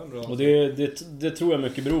fortsätta så här bra. Och det tror jag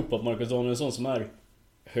mycket beror på att Marcus Danielsson, som är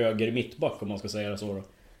höger mittback om man ska säga det så då,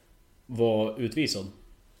 var utvisad.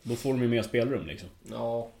 Då får de ju mer spelrum liksom.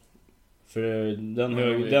 Ja. För den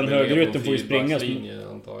högerytten får ju springa.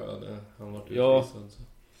 Antar jag det. Han var ja. Utvisad, så.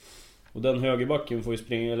 Och den högerbacken får ju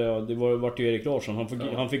springa, eller ja, det vart ju Erik Larsson.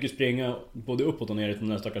 Han fick ju springa både uppåt och ner i den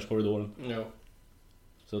där stackars korridoren. Ja.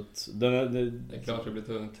 Så att det är klart det blir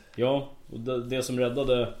tungt. Ja, och det som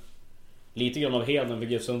räddade lite grann av heden för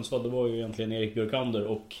GIF Sundsvall, det var ju egentligen Erik Björkander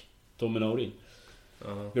och Tommy Naurin.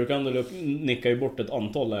 Björkander nickade ju bort ett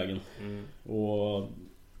antal lägen. Och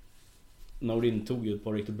Naurin tog ju ett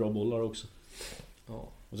par riktigt bra bollar också. Ja.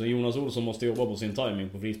 Och så Jonas Olsson måste jobba på sin timing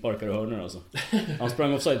på frisparkar och hörnor alltså. Han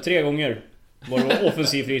sprang offside 3 gånger. Var det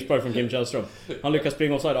offensiv frispark från Kim Källström. Han lyckas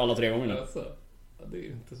springa offside alla 3 gångarna. Alltså, det är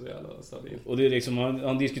ju inte så jävla stabilt. Och det är liksom,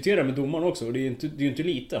 han diskuterar med domaren också. Och det är ju inte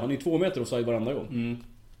lite. Han är ju 2 meter offside varenda gång.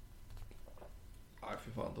 Nej,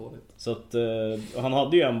 för fan dåligt. Så att han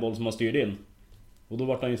hade ju en boll som han styrde in. Och då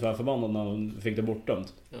var han ju tvärförbannad när han fick det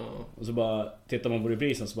bortdömt. Ja. Och så bara tittar man på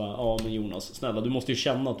reprisen så bara, ja men Jonas, snälla, du måste ju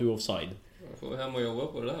känna att du är offside. Jag får hem och jobba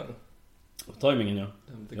på det där. Timingen ja.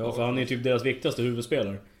 Ja, för han är ju typ deras viktigaste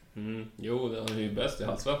huvudspelare. Jo, han är ju bäst i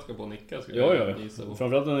halvsvenska på att nicka. Ja.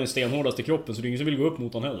 Framförallt han är stenhårdast i kroppen, så det är ingen som vill gå upp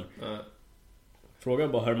mot han heller. Nej. Fråga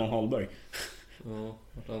bara Herman Hallberg. Ja,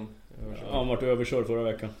 han vart överkörd förra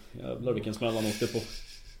veckan. Jävlar vilken smäll han åkte på.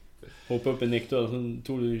 Hoppa upp i nickduell. Sen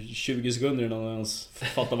tog det 20 sekunder innan han ens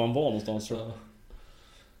fattade var han var någonstans, tror jag. Ja.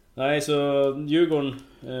 Nej, så Djurgården,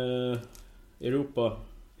 Europa,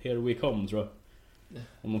 here we come, tror jag.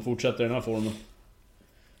 Om de fortsätter i den här formen.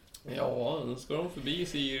 Ja, nu ska de förbi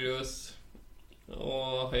Sirius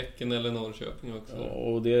och Häcken eller Norrköping också. Ja,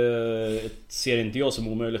 och det ser inte jag som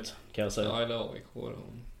omöjligt, kan jag säga. Ja, eller AIK då.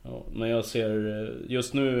 Ja, men jag ser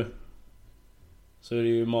just nu så är det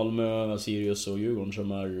ju Malmö, Sirius och Djurgården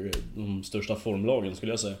som är de största formlagen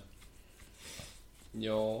skulle jag säga.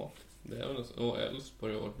 Ja, det är väl så. Och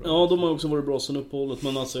Elfsborg har varit bra. Ja, de har också varit bra sen uppehållet.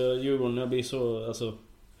 Men alltså Djurgården, jag blir så... Alltså,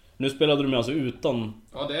 nu spelade de alltså utan...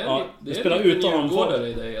 Ja, det är, ja, det spelar är lite utan Djurgårdare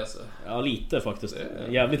i dig alltså. Ja, lite faktiskt.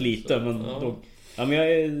 Det Jävligt lite, så, men... ja. Då, ja, men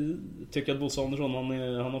jag tycker att Bosse Andersson,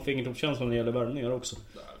 han har fingertoppskänsla när det gäller värvningar också.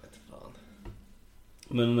 Nej, vet fan.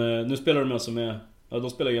 Men nu spelar de alltså med... Ja, de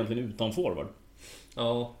spelar egentligen utan forward.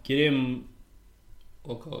 Ja, Krim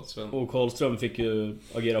och Karlström. och Karlström fick ju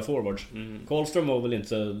agera forwards. Karlström var väl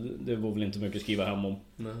inte... Det var väl inte mycket att skriva hem om.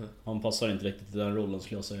 Nej. Han passar inte riktigt i den rollen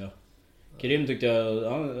skulle jag säga. Krim tyckte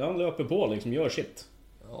jag... Han löper på liksom, gör shit.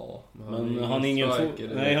 Ja, Men han är ingen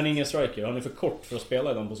striker, nej, han är ingen striker. Han är för kort för att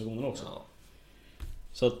spela i den positionen också. Ja.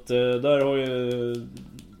 Så att där har ju...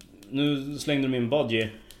 Nu slängde de in Budgie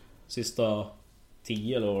sista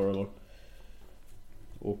 10 eller vad det var.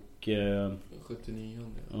 Och... 79.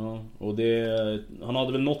 Ja, och det... Han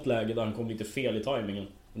hade väl något läge där han kom lite fel i timingen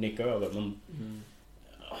och nickade över, men...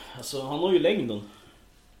 Alltså, han har ju längden.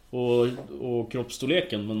 Och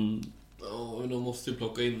kroppsstorleken, men... Ja, men de måste ju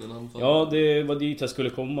plocka in en anfall. Ja, det var dit jag skulle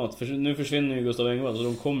komma. Nu försvinner ju Gustav Engvall, så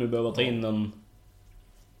de kommer ju behöva ta in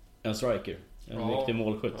en striker. En riktig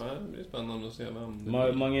målskytt. Ja, det blir spännande att se vem det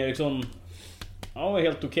blir. Mange Eriksson... Ja, var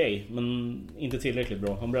helt okej, men inte tillräckligt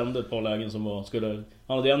bra. Han brände ett par lägen som var...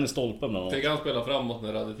 Han hade en i stolpen bland annat. Tänker han spela framåt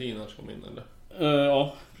när Radetinac kom in, eller?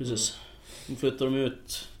 Ja, precis. Nu flyttar de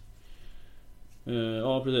ut...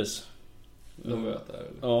 ja, precis. De vet det, eller?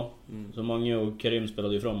 Ja, så Mange och Karim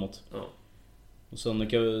spelade ju framåt. Ja. Och sen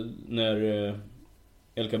när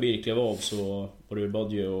El Kabir klev av så var det ju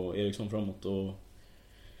Budgie och Eriksson framåt och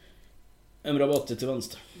Emre Abati till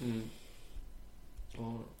vänster.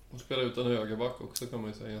 Ja, och spela utan högerback också kan man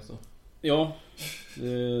ju säga så. Ja,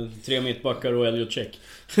 3 mittbackar och Elliot Check.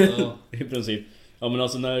 Ja. I princip. Ja, men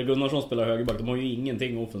alltså när Gunnarsson spelar högerback, de har ju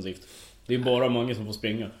ingenting offensivt. Det är bara Mange som får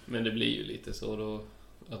springa. Men det blir ju lite så då,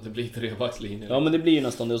 att det blir trebackslinjer. Ja, men det blir ju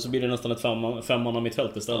nästan det, och så blir det nästan ett femmanna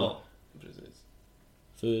mittfält istället. Ja, precis.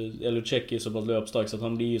 För Elliot Check är så pass löpstark så att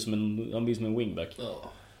han blir som en wingback.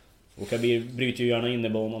 Ja. Och Kabir bryter ju gärna in i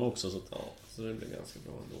banan också så att... Ja, så det blir ganska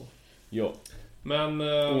bra ändå. Ja. Men...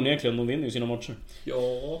 Onekligen, de vinner ju sina matcher.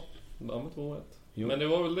 Ja, bara med 2-1. Jo. Men det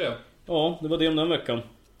var väl det. Ja, det var det om den veckan.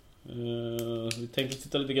 Vi tänkte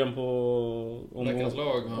titta lite grann på Veckans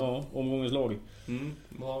lag. Ja, omgångens lag.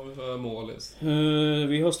 Vad har vi för målis?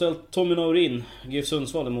 Vi har ställt Tommy Naurin, GIF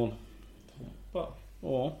Sundsvall i mål. Va?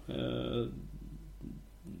 Ja.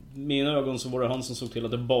 Mina ögon så var det han som såg till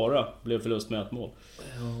att det bara blev förlust med ett mål.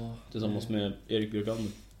 Ja. Tillsammans med Erik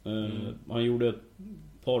Björkander. Han gjorde ett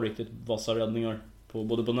par riktigt vassa räddningar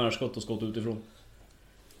både på närskott och skott utifrån.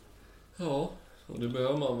 Ja, och det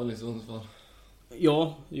behöver man väl i Sundsvall.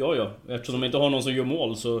 Ja. Eftersom de inte har någon som gör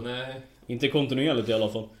mål så... Nej. Inte kontinuerligt i alla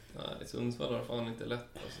fall. Nej, Sundsvall har fan inte lätt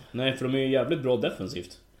alltså. Nej, för de är ju jävligt bra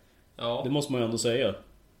defensivt. Ja. Det måste man ju ändå säga.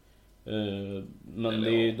 Men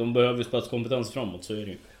de behöver ju spetskompetens framåt, så är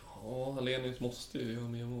det ju. Ja, Hallenius måste ju göra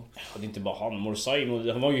mer mål. Ja, det är inte bara han. Morsay,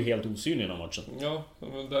 han var ju helt osynlig i den här matchen. Ja,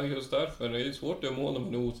 men det är just därför. Det är ju svårt att göra mål när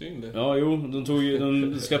man är osynlig. Ja, jo.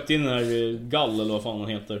 De släppte in den här Gall, eller vad fan han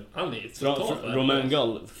heter. Han är totalt Romain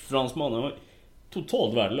Gall, fransmannen. Han var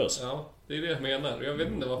totalt värdelös. Ja, det är det jag menar. Jag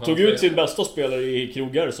vet inte vad han Tog ut sin bästa spelare i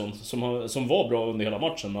Krog Gerson, som var bra under hela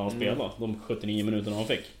matchen när han spelade. De 79 minuterna han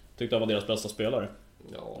fick. Tyckte han var deras bästa spelare.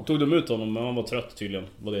 Ja. Tog de ut honom, men han var trött tydligen.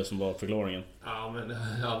 Var det som var förklaringen. Ja, men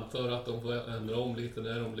jag antar att de får ändra om lite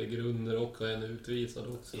när de ligger under och har en utvisad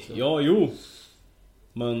också. Så. Ja, jo.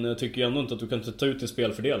 Men jag tycker ändå inte att du kan ta ut din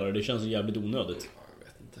spelfördelare. Det känns jävligt onödigt. Jag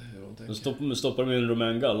vet inte hur de tänker. De stoppar med en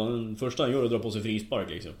Romain Gall. Den första han gör är att dra på sig frispark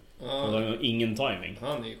liksom. Ja. Han har ingen timing.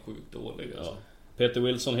 Han är sjukt dålig alltså. Ja. Peter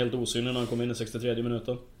Wilson helt osynlig när han kom in i 63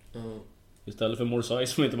 minuten. Istället för Morsay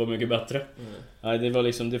som inte var mycket bättre. Nej, det var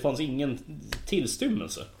liksom, det fanns ingen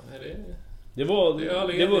tillstymmelse. Nej, det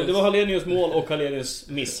var Hallenius mål och Hallenius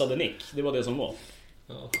missade nick. Det var det som var.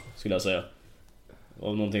 Ja. Skulle jag säga.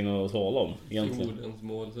 Av någonting att tala om egentligen. Jordens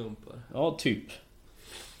målsumpar. Ja, typ.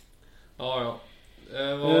 Ja.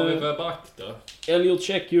 Vad har vi för back då? Elliot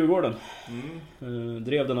Check, Djurgården.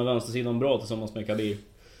 Drev den här vänstersidan bra tillsammans med Kabir.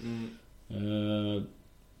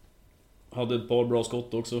 Hade ett par bra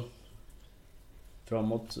skott också.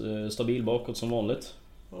 Framåt, stabil bakåt som vanligt.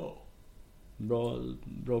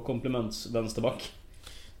 Bra kompliments vänsterback.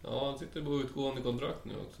 Ja, han sitter på utgående kontrakt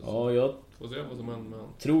nu också. Ja, jag får se vad som händer med han.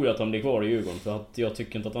 Tror jag att han blir kvar i Djurgården. För att jag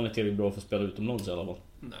tycker inte att han är tillräckligt bra för att spela utomlands i alla fall.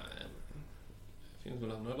 Nej, det finns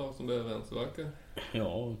väl andra lag som behöver vänsterbackar.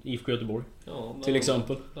 Ja, IFK Göteborg. Ja, till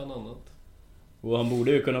exempel. Bland annat. Och han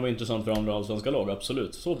borde ju kunna vara intressant för andra allsvenska lag,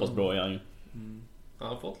 absolut. Så pass bra är han ju. Han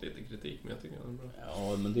har fått lite kritik, men jag tycker han är bra.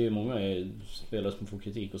 Ja, men det är många spelare som får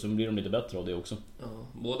kritik. Och så blir de lite bättre av det också. Ja,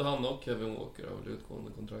 både han och Kevin Walker har väl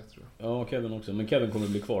utgående kontrakt, tror jag. Ja, Kevin också. Men Kevin kommer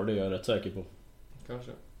bli kvar, det är jag rätt säker på.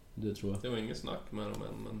 Kanske. Det tror jag. Det var ingen snack med dem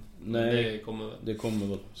än, men nej, det kommer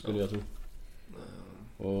väl, skulle jag tro.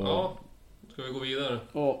 Och... Ja, ska vi gå vidare?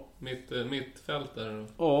 Ja. Mitt fält där då.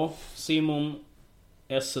 Ja, Simon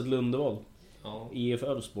Esset Lundevall. Ja. IF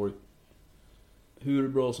Elfsborg. Hur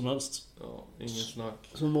bra som helst. Ja, ingen snack.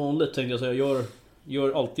 Som vanligt tänkte jag säga,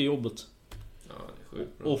 gör alltid jobbet. Ja, det är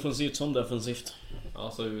sjukt bra. Offensivt som defensivt.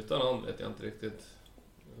 Alltså utan han vet jag inte riktigt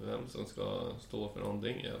vem som ska stå för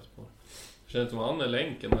någonting i Elfsborg. Det känns som han är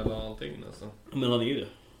länken mellan allting nästan. Men han är ju det.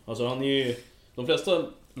 Alltså han är ju... De flesta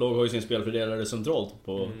lag har ju sin spelfördelare centralt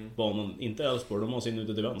på banan. Inte Elfsborg, de har sin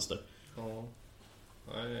ute till vänster. Ja.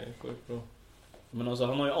 Nej, det är sjukt bra. Men alltså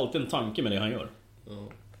han har ju alltid en tanke med det han gör. Ja.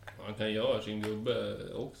 Han kan göra sin gubbe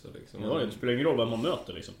också liksom. Ja, det spelar ingen roll vem man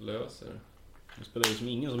möter liksom. Löser det. Det spelar liksom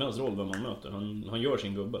ingen som helst roll vem man möter. Han gör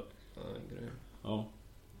sin gubbe. Ja, grym. Ja.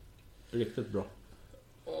 Riktigt bra.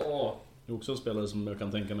 Åh. Det är också en spelare som jag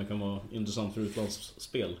kan tänka mig kan vara intressant för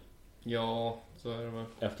utlandsspel. Ja, så är det väl.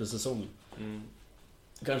 Efter säsongen. Mm.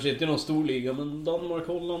 Kanske inte någon stor liga, men Danmark,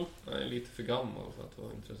 Holland. Nej, lite för gammal för att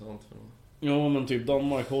vara intressant för någon. Ja, men typ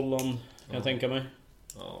Danmark, Holland kan jag tänka mig.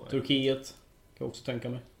 Ja, Turkiet kan jag också tänka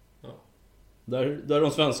mig. Ja. Där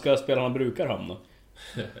de svenska spelarna brukar hamna.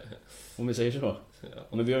 Om vi säger så. Ja.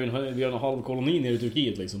 Men vi har ju en halv koloni nere i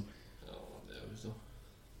Turkiet liksom. Ja, det är väl så.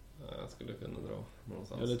 Ja, jag skulle kunna dra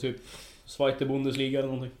någonstans. Eller typ Zweite Bundesliga eller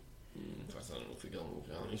någonting. Fast han är nog för gammal.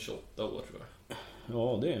 Han är 28 år tror jag.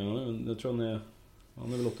 Ja, det är han. Jag tror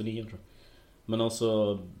han är väl 89 tror jag. Men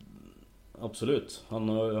alltså absolut. Han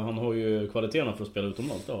har ju kvaliteterna för att spela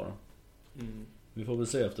utomlands, det har han. Vi får väl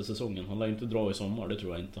se efter säsongen. Han lär inte dra i sommar, det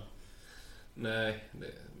tror jag inte. Nej, det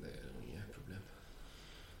är inga problem.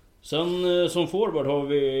 Sen som forward har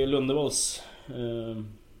vi Lundevalls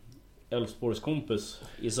Elfsborgs kompis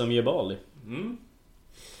Issam Jebali.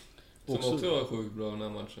 Som också var sjukt bra den här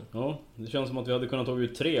matchen. Ja, det känns som att vi hade kunnat ta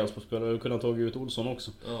ut 3 Elfsborgsspelare. Vi hade kunnat ta ut Olsson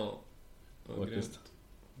också. Ja, faktiskt.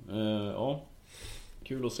 Ja,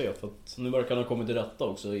 kul att se. För att nu verkar han ha kommit till rätta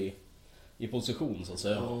också i position så att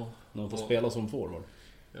säga. Ja, när han får spela som forward.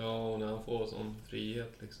 Ja, och när han får sån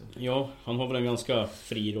frihet liksom. Ja, han har väl en ganska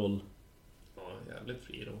fri roll. Ja, jävligt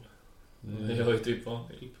fri roll. Det gör ju typ vad han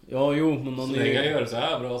vill. Ja, jo, men han så länge han gör så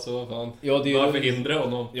här bra så fan. Ja, det varför hindra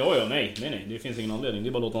honom? Ja, nej. Det finns ingen anledning. Det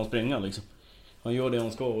är bara att låta honom springa liksom. Han gör det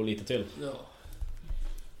han ska och lite till. Ja.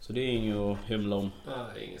 Så det är inget att hymla om.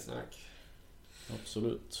 Nej, inget snack.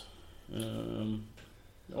 Absolut.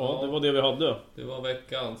 Ja, det var det vi hade. Det var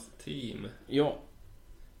veckans team. Ja.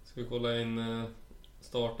 Ska vi kolla in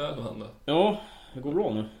startelvan då? Ja, det går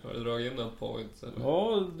bra nu. Har du dragit in några points eller?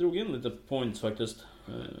 Ja, jag drog in lite points faktiskt.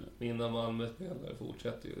 Mina Malmö-spelare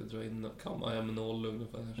fortsätter ju dra in, kamma hem 0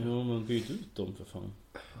 ungefär. Ja, men byt ut dem för fan.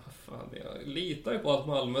 Fan, jag litar ju på att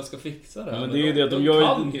Malmö ska fixa det här. Ja, men det är ju det att de gör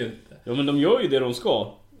kan ju inte. Ja, men de gör ju det de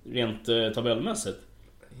ska. Rent tabellmässigt.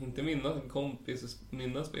 Inte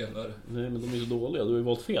mina spelare. Nej, men de är ju så dåliga. Du har ju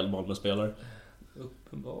valt fel Malmö-spelare.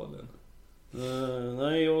 Uppenbarligen.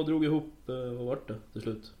 Nej, jag drog ihop, vad var det till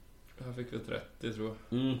slut? Jag fick väl 30 tror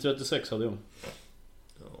jag. 36 hade jag.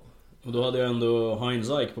 Ja. Och då hade jag ändå Heinz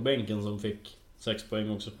Eik på bänken som fick 6 poäng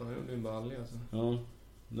också. Han gjorde en balja alltså. Ja.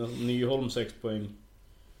 Nyholm 6 poäng.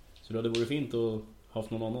 Så det hade varit fint att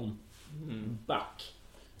haft någon annan back.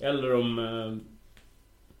 Eller om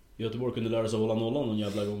Göteborg kunde lära sig att hålla nollan någon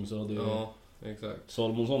jävla gång så hade ju exakt.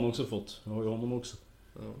 Salmonsson också fått. Jag har ju honom också.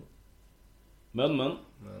 Ja. Men.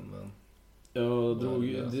 Jag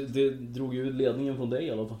drog ju ledningen från dig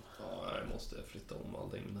i alla fall. Ja, jag måste flytta om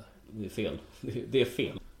allting där. Det är fel. Det är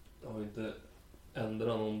fel. Jag har inte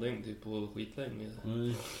ändrat någonting typ på skitlänge.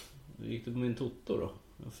 Nej. Det gick det på min toto då.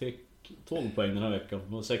 Jag fick 12 poäng den här veckan.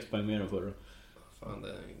 Det var 6 poäng mer än förra. Fan,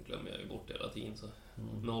 det glömmer jag ju bort hela tiden så.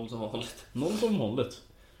 0 som vanligt. 0 som vanligt.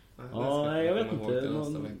 Nej, jag vet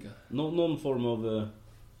inte. Någon form av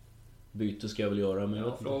byte ska jag väl göra. Men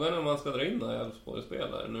jag frågan är om man ska dra in några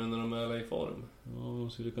Elfsborg-spelare nu när de är i form. Ja,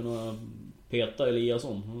 man skulle kunna peta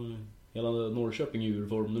Eliasson. Hela Norrköping i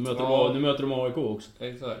urform. Nu möter de AIK också.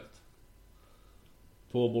 Exakt.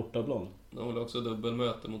 På bortaplan. De har också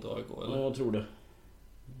dubbelmöte mot AIK, eller? Ja, jag tror det.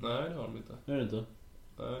 Nej, det har de inte. Är det inte?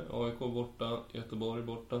 Nej, AIK borta, Göteborg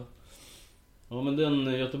borta. Ja, men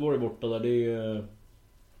den Göteborg borta där, det är...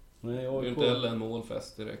 Nej, AIK... Det är inte heller en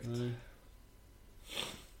målfest direkt. Nej.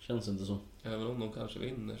 Känns inte så. Även om de kanske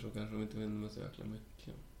vinner så kanske de inte vinner med så jäkla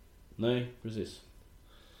mycket. Nej, precis.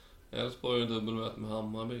 Elfsborg är dubbelmöte med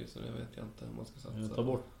Hammarby, så det vet jag inte hur man ska satsa. Jag tar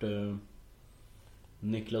bort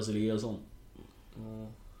Niklas Eliasson.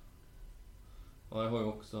 Ja, jag har ju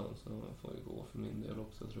också, så jag får ju gå för min del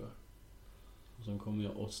också, tror jag. Och sen kommer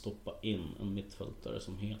jag att stoppa in en mittfältare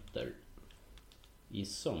som heter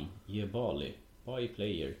Issam Jebali, by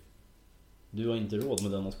player. Du har inte råd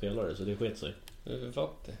med denna spelare, så det sket sig. Du är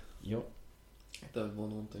fattig. Ja. Det var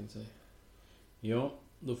någonting, säg. Ja,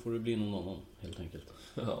 då får det bli någon annan, helt enkelt.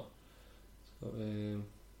 Ja.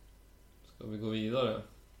 Ska vi gå vidare?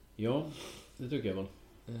 Ja, det tycker jag väl.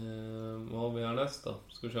 Vad har vi här nästa?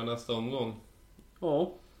 Ska vi köra nästa omgång?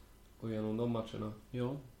 Ja. Gå igenom de matcherna.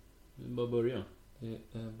 Ja, det är bara att börja. Det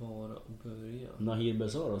är bara att börja. Nahir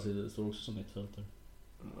Besara står också som mittfältare.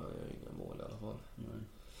 Nej, jag har inga mål i alla fall. Nej.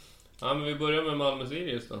 Ja, men vi börjar med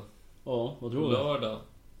Malmö-Sirius då. Ja, vad tror du? Lördag.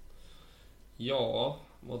 Ja,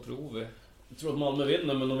 vad tror vi? Jag tror att Malmö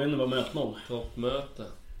vinner, men de vinner bara med 1-0. Toppmöte.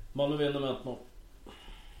 Malmö vinner med 1-0.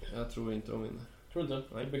 Jag tror inte de vinner. Tror du inte?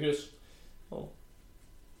 Nej. Det blir kryss. Ja.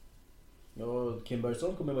 Ja, Kim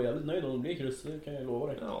Bergström kommer vara jävligt nöjd om det blir kryss, det kan jag lova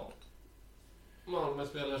dig. Ja. Malmö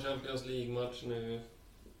spelar Champions League-match nu.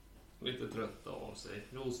 Lite trötta av sig.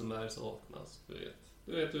 Rosenberg saknas,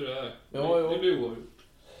 du vet hur det är. Ja, ja. Det blir oavgjort.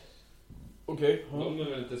 Okej. De är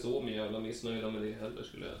väl inte så jävla missnöjda med det heller,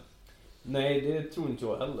 skulle jag. Nej, det tror inte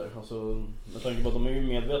jag heller. Alltså, med tanke på att de är ju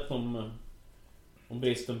medvetna om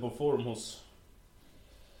bristen på form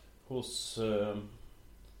hos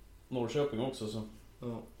Norrköping också. Så.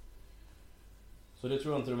 Ja. Så det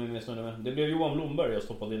tror jag inte de är missnöjda med. Det blev Johan Blomberg jag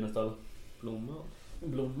stoppade in istället.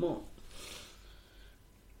 Blomma.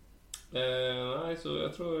 Nej, så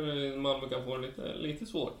jag tror Malmö kan få lite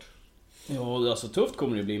svårt. Ja, alltså tufft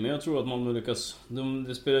kommer det bli, men jag tror att Malmö lyckas.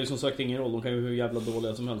 Det spelar ju som sagt ingen roll, de kan ju hur jävla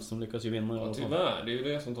dåliga som helst, de lyckas ju vinna i alla Ja, fall. tyvärr, det är ju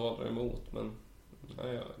det som talar emot, men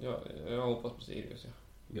nej, jag hoppas på Sirius, ja.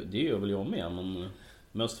 Ja, det gör väl jag med, men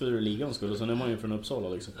mest för ligan skulle, sen är man ju från Uppsala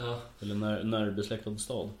liksom. Ja. Eller närbesläktad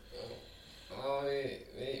stad. Ja,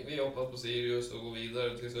 vi hoppas på Sirius och går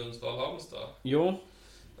vidare till Sundsvall-Halmstad. Ja.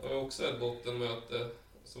 Det har ju också ett bottenmöte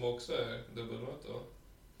som också är dubbelmöte, va?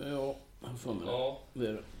 Ja, fan med det. Ja, Det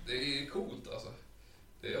är det. det är coolt alltså.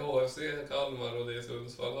 Det är AFC Kalmar och det är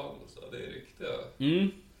Sundsvall-Halmstad. Det är riktiga.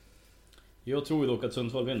 Jag tror ju dock att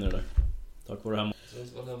Sundsvall vinner det där. Tack vare hemma.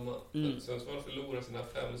 Sundsvall hemma. Sundsvall förlorar sina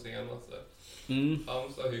 5 senaste.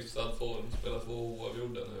 Halmstad hyfsad form, spelar 2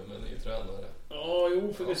 oavgjorda nu med ny tränare. Ja,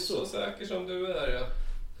 jo förvisso. Så säker som du är, ja.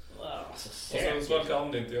 Alltså, Och Sundsvall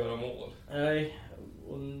kan inte göra mål. Nej,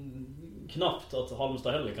 och knappt att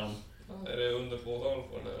Halmstad heller kan. Är det under 2,5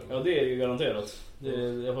 på den här? Ja, det är ju garanterat.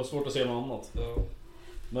 Jag har svårt att se något annat. Ja.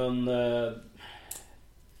 Men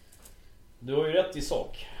du har ju rätt i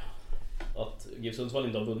sak att GIF Sundsvall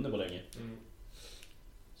inte har vunnit på länge.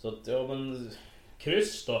 Så att, ja men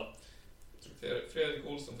kryss då. Fredrik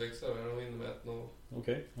Olsson fixar det, de vinner med 1-0.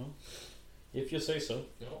 Okej, ja. If you say so.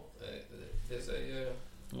 Ja, det säger jag.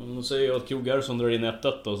 Nu säger jag att Krog Gerson drar in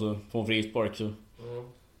 1-1 och så får en frispark så.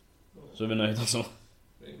 Så är vi nöjda så.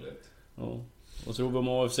 Rimligt. Ja. Vad tror vi om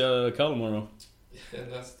AFC Kalmar då?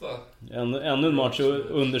 Nästa. Ännu en match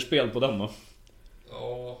underspel på den va?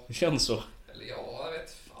 Ja. Det känns så. Eller ja, jag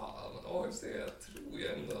vet fan. AFC tror ju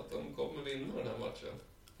ändå att de kommer vinna den här matchen.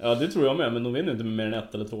 Ja, det tror jag med, men de vinner inte med mer än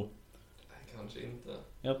 1 eller 2. Nej, kanske inte.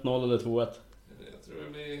 1-0 eller 2-1. Jag tror det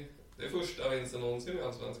blir... Det är första vinsten någonsin i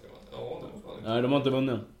Allsvenskan, va? Ja, de har fan inte. Nej, de har inte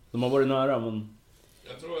vunnit. De har varit nära, men...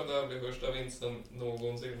 Jag tror att det här blir första vinsten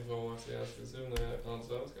någonsin för AFC Eskilstuna i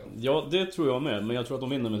Allsvenskan. Ja, det tror jag med, men jag tror att de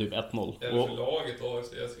vinner med typ 1-0. Eller för laget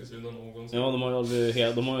AFC Eskilstuna någonsin. Ja, de har ju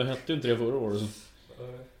aldrig... De har ju hette ju inte det förra året. Så.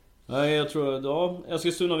 Nej, jag tror... Ja,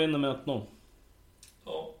 Eskilstuna vinner med 1-0.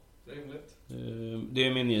 Ja, rimligt. Det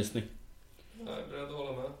är min gissning. Jag är beredd att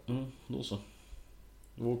hålla med. Då så.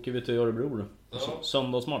 Då åker vi till Örebro då. Ja.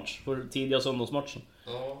 Söndagsmatch. För tidiga söndagsmatchen.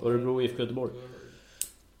 Ja. Örebro IFK Göteborg.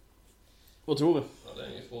 Vad tror vi? Ja, det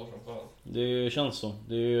är ju svårt som fan. Det känns så.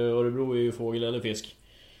 Örebro är ju fågel eller fisk.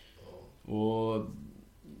 Ja. Och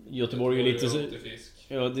Göteborg är lite... Göteborg är fisk.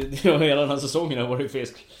 Ja, hela den här säsongen har varit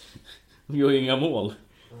fisk. De gör ju inga mål.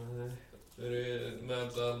 Nej. Det är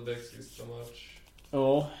Mads Albeck sista match.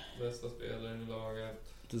 Ja. Bästa spelaren i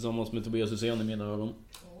laget. Tillsammans med Tobias Hysén i mina ögon.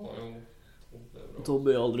 Ja, jo. Det är bra.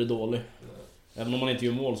 Tobbe är aldrig dålig. Nej. Även om man inte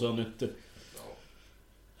gör mål så är han nyttig. Ja.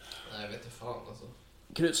 Nej, jag vet inte fan alltså.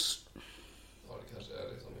 Kryss. Ja, det kanske är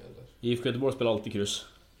det som gäller. IFK Göteborg spelar alltid kryss.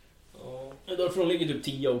 Ja. Det är därför de ligger typ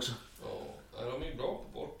 10 också. Ja, de är ju bra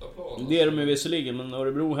på bortaplan. Det är de ju visserligen, men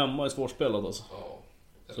Örebro hemma är svårspelat alltså. Ja.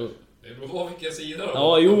 Så. Det beror på vilken sida då.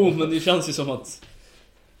 Ja, jo, men det känns ju som att...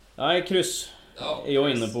 Nej, kryss Ja, är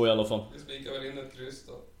jag inne på i alla fall. Vi spikar väl in ett kryss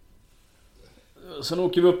då. Sen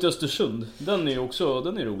åker vi upp till Östersund. Den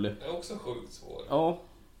är rolig. Den är också sjukt svår. Ja.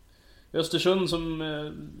 Östersund som...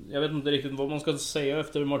 jag vet inte riktigt vad man ska säga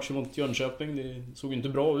efter matchen mot Jönköping. Det såg inte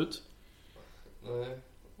bra ut. Nej.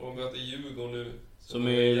 Och de möter Djurgården nu. Som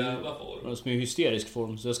är i jävla form. Som är i hysterisk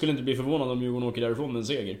form. Så jag skulle inte bli förvånad om Djurgården åker därifrån med en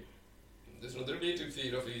seger. Du tror inte det blir typ 4-4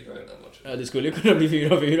 i den här matchen? Ja, det skulle ju kunna bli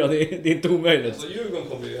 4-4. Det är inte omöjligt. Alltså Djurgården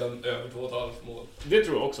kommer ju över 2,5 mål. Det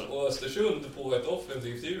tror jag också. Och Östersund på ett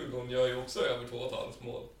offensivt Djurgården gör ju också över 2,5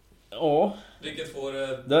 mål. Ja. Vilket får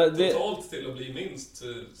totalt till att bli minst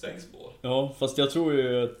 6 mål. Ja, fast jag tror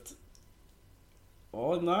ju att...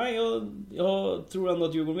 Ja, nej, jag tror ändå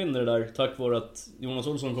att Djurgården vinner det där. Tack vare att Jonas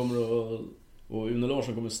Olsson kommer och Une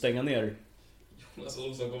Larsson kommer stänga ner. Jonas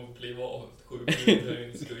Olsson kommer att kliva av 7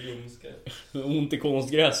 minuter i Skujumska. Ont i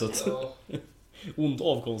konstgräset. Ja. Ont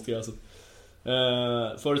av konstgräset.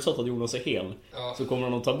 Förutsatt att Jonas är hel, så kommer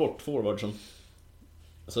han att ta bort forwardsen.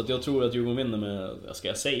 Så att jag tror att Djurgården vinner med... Vad ska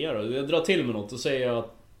jag säga då? Jag drar till med något och säger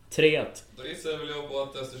 3-1. Då gissar väl jag på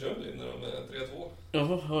att Östersund vinner med 3-2.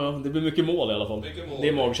 Ja, det blir mycket mål i alla fall. Det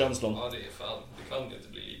är magkänslan. Ja, det är fan. Det kan ju inte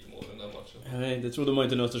bli lite mål i den här matchen. Nej, det trodde man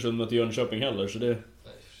inte när Östersund mötte Jönköping heller, så det...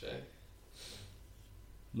 Nej, för sig.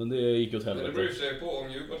 Men det gick åt helvete. Men det beror sig på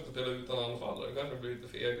om Djurgården ska spela utan anfallare. Det kanske blir lite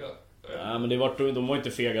fega. Ja, men de var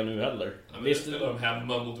inte fega nu heller. Ja, men visst spelar de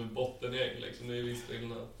hemma mot ett bottengäng liksom. Det är ju visst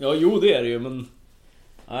skillnad. Ja, jo det är det ju, men...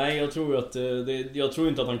 Nej, jag tror att jag tror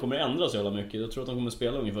inte att han kommer ändra så jävla mycket. Jag tror att han kommer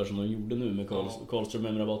spela ungefär som de gjorde nu med Karlström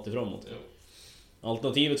med Emrabati framåt. Jo.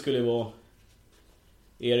 Alternativet skulle ju vara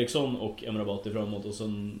Eriksson och Emrabati framåt och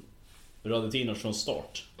sen Radetinac från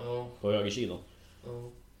start på högersidan. Ja.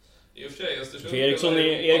 I och för sig, Östersund... För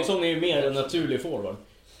Eriksson är ju mer en naturlig forward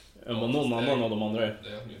än vad någon annan av de andra är. Det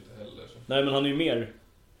är han ju inte heller. Så. Nej, men han är ju mer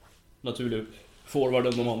naturlig forward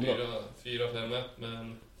än de andra. 4-5-1 med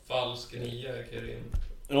en falsk 9 Kerin.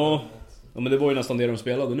 Ja, men det var ju nästan det de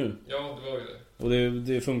spelade nu. Ja, det var ju det. Och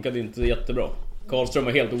det funkade inte jättebra. Karlström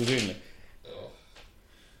var helt osynlig. Ja.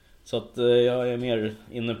 Så att jag är mer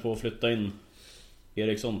inne på att flytta in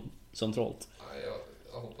Eriksson centralt. Nej,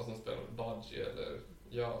 jag hoppas han spelar med Badji eller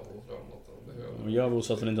Javo framåt om de behöver. Och Javo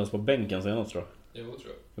satt väl inte ens på bänken senast, tror jag. Jo,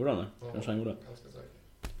 tror jag. Gjorde han det? Ja, kanske han gjorde. Ganska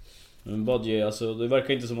säkert. Men Badji, alltså det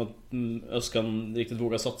verkar inte som att Öskan riktigt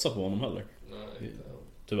vågar satsa på honom heller. Nej, inte han.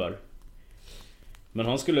 Tyvärr. Men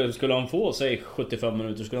han skulle han få sig 75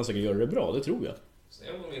 minuter skulle han säkert göra det bra, det tror jag. Se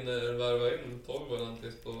om de hinner värva in Toivonen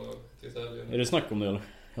tills helgen. Är det snack om det eller?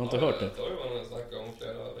 Jag har inte hört det. Toivonen har snackat om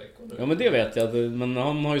flera veckor nu. Ja, men det vet jag. Men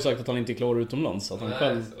han har ju sagt att han inte är klar utomlands.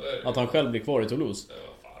 Att han själv blir kvar i Toulouse. Ja,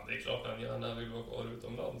 fan, det är klart han gärna vill vara kvar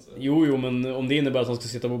utomlands. Jo, men om det innebär att han ska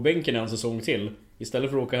sitta på bänken en säsong till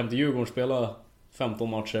istället för att åka hem till Djurgården och spela 15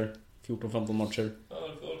 matcher, 14-15 matcher. Ja,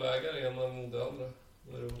 du får väga det ena mot det andra.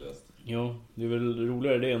 Det är roligast. Ja, det är väl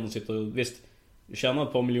roligare det än att sitta och... Visst, tjäna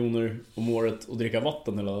ett par miljoner om året och dricka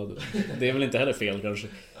vatten hela... Det är väl inte heller fel kanske.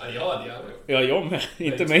 Ja, det är det. Ja, jag med.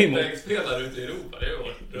 Inte mig emot. Spelare ute i Europa, det är ju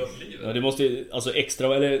vårt drömliv. Ja, det måste ju... Alltså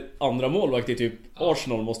extra... Eller andra målvakt i typ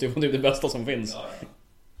Arsenal måste ju vara typ det bästa som finns. Ja.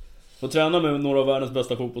 Och träna med några av världens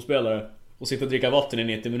bästa fotbollsspelare och sitta och dricka vatten i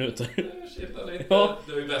 90 minuter. Lite. Ja.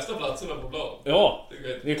 Det är ju bästa platserna på plan. Ja,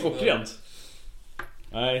 det är klockrent.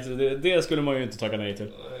 Nej, så det skulle man ju inte tacka nej till.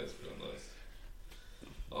 Nej, det skulle vara nice.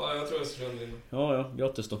 Ja, jag tror Östersund vinner. Ja,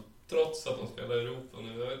 grattis då. Trots att de spelar i Europa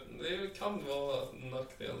nu. Det kan vara en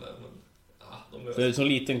nackdel där, men... För en sån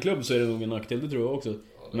liten klubb så är det nog en nackdel, det tror jag också.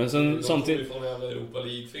 Ja, men sen samtidigt... De får ju från jävla Europa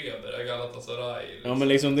League-feber, Galatasaray. Liksom. Ja, men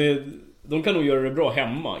liksom de kan nog göra det bra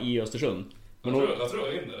hemma i Östersund. Men jag tror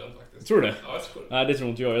jag vinner den faktiskt. Tror du det? Ja, jag tror det. Nej, det tror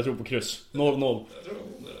inte jag tror på kryss. 0-0. Jag tror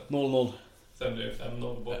jag vinner det. 0-0. Sen blir det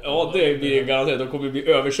 5-0 bort. Ja, det blir det garanterat. De kommer bli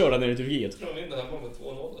överkörda nere i Turkiet. Jag tror de vinner hemma med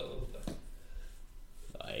 2-0 eller något där.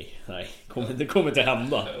 Nej. Det kommer inte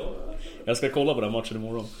hända. Jag ska kolla på den matchen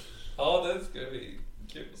imorgon. Ja, det ska bli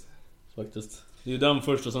kul att se. Faktiskt. Det är ju den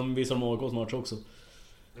först och sen visar de AIKs match också.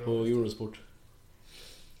 På Eurosport.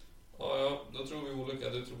 Ja, då tror vi olika.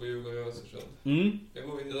 Du tror på Djurgården och Östersund. Jag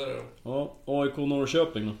går vidare då. Ja, AIK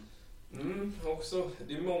Norrköping då. Också.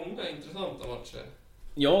 Det är många intressanta matcher.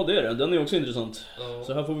 Ja, det är det. Den är också intressant. Ja.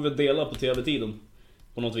 Så här får vi väl dela på tv-tiden.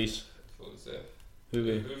 På något vis. Får vi se. Hur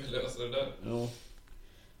vi löser det där. Ja.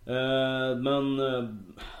 Men...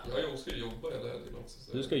 Jag ska jobba hela helgen också.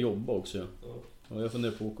 Så. Du ska jobba också, ja. Ja, jag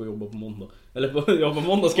funderar på att åka och jobba på måndag. Eller på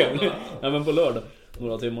måndag ska jag. Nej, men på lördag.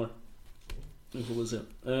 Några timmar. Nu får vi se.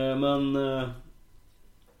 Men...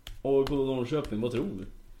 AIK Norrköping, vad tror vi?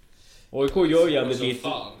 AIK gör jävligt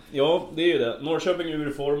lite. Ja, det är ju det. Norrköping är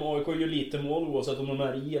ur form. AIK gör lite mål oavsett om de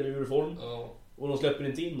är i eller ur form. Ja. Och de släpper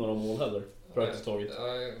inte in några mål heller. Praktiskt taget.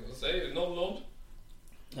 Nej, vad säger du? 0-0?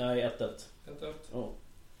 Nej, 1-1. 1-1. Ja.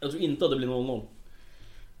 Jag tror inte att det blir 0-0.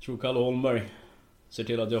 Jag tror Kalle Holmberg ser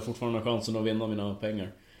till att jag fortfarande har chansen att vinna mina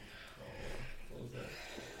pengar.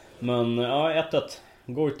 Men ja, 1-1.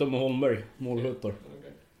 Goitom och Holmberg, målskyttar.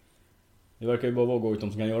 Okay. Det verkar ju bara vara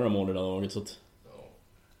Goitom som kan göra mål i det här laget, så att...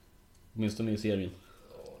 Åtminstone i serien.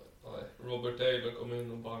 Nej, Robert Taylor kom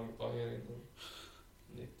in och bangar in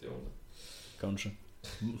 90. Kanske.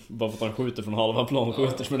 Bara för att han skjuter från halva plan,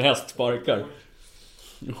 skjuter som en häst sparkar.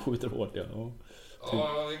 Skjuter hårt, ja.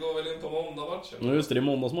 Ja, vi går väl in på måndagmatchen. Ja, just det är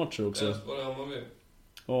måndagsmatcher också. Elfsborg och Hammarby.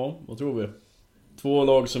 Ja, vad tror vi? 2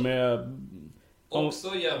 lag som är...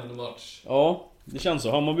 Också jämn match. Ja, det känns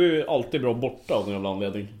så. Hammarby är alltid bra borta av någon jävla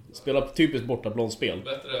anledning. Spelar typiskt bortaplanspel.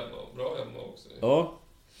 Bättre hemma, bra hemma också. Ja,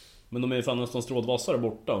 men de är fan nästan strådvassare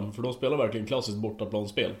borta. För de spelar verkligen klassiskt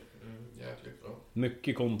bortaplanspel. Jäkligt bra.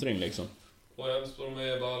 Mycket kontring liksom. Och Elfsborg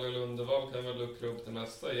med Ball och Lundevall kan väl luckra upp det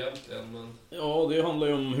mesta egentligen, men... Ja, det handlar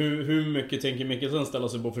ju om hur mycket tänker Mikkelsen ställa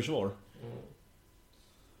sig på försvar.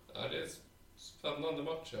 Ja, det är spännande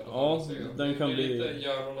match. Ja, den kan bli... lite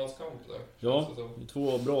hjärnornas kamp där. Ja,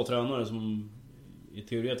 2 bra tränare som är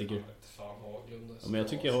teoretiker. Fan, Haglund är ja, men jag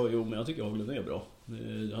tycker Haglund är bra.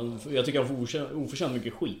 Jag tycker han får oförtjänt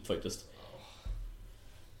mycket skit faktiskt.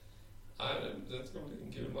 Nej, det ska bli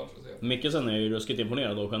en kul match att se. Mikkelsen är ju ruskigt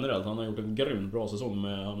imponerad och generellt. Han har gjort en grymt bra säsong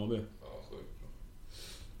med Hammarby. Ja, sjukt bra.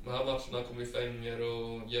 De här matcherna kommer ju Fänger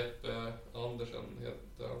och Jeppe Andersen,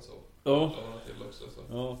 heter han så. Ja. Till också, så.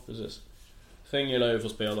 Ja, precis. Fänger lär ju få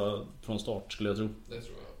spela från start, skulle jag tro. Det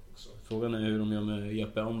tror jag också. Frågan är hur de gör med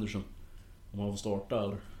Jeppe Andersen. Om han får starta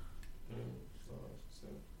eller...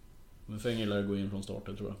 Men Fänger lär gå in från start,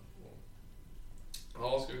 tror jag.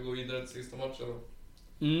 Ja, ska vi gå vidare till sista matchen då?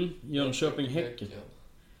 Jönköping-Häcken.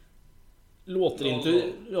 Låter inte...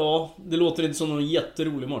 Ja, det låter inte som någon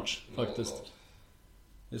jätterolig match faktiskt.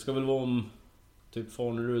 Det ska väl vara om typ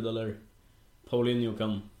Farnerud eller Paulinho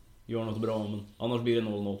kan göra något bra, men annars blir det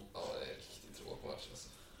 0-0. Ja, det är en riktigt tråkig match alltså.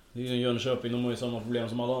 Det är ju Jönköping, de har ju samma problem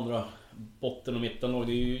som alla andra botten- och mittenlag.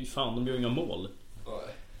 Det är ju fan, de gör inga mål.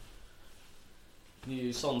 Nej. Det är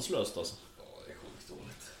ju sanslöst alltså. Ja, det är sjukt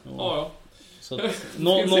dåligt. Ja. Så att,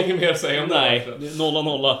 finns inget mer att säga om det. Nej, det är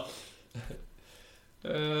 0-0.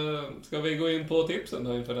 Ska vi gå in på tipsen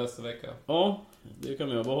då inför nästa vecka? Ja, det kan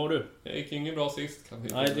vi göra. Vad har du? Jag gick ingen bra sist. Kan vi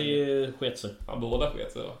Nej, det sket sig. Ja, båda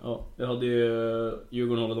sket sig va? Ja, jag hade ju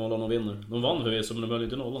Djurgården håller nollan och vinner. De vann förvisso, men de höll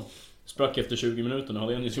inte nollan. Sprack efter 20 minuter när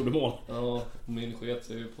Hallenius gjorde mål. Ja, min sket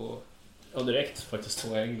sig ju på... Ja, direkt faktiskt.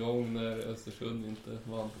 På en gång när Östersund inte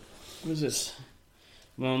vann. Precis.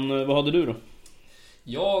 Men vad hade du då?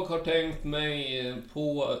 Jag har tänkt mig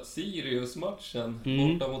på Sirius-matchen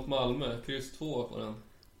borta mot Malmö. Kryss 2 på den.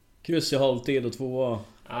 Kryss i halvtid och 2.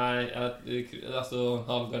 Nej, alltså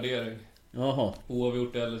halvgardering. Jaha.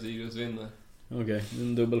 Oavgjort eller Sirius vinner. Okej,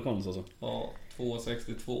 en dubbelchans alltså. Ja,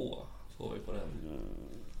 2,62 får vi på den.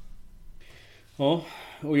 Ja,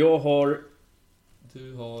 och jag har...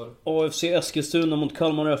 Du har... AFC Eskilstuna mot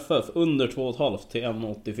Kalmar FF under 2,5 till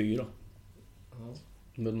 1,84. Ja.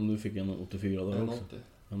 Men om du fick 1,84 där också.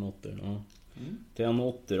 1,80, ja. Till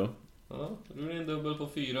 1,80 då. Ja, då är det en dubbel på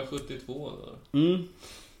 4,72 där.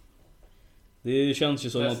 Det känns ju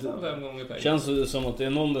som nästan att... 5 gånger pengar. Känns som att det är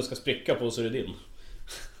någon det ska spricka på, så är det din.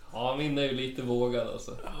 Ja, min är ju lite vågad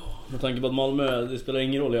alltså. Med tanke på att Malmö, det spelar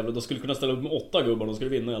ingen roll jävla. De skulle kunna ställa upp med 8 gubbar, de skulle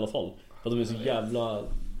vinna i alla fall. För att de är så jävla...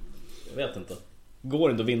 Jag vet inte.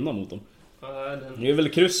 Går inte att vinna mot dem. Nej, Det är väl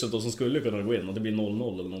krysset då som skulle kunna gå in, att det blir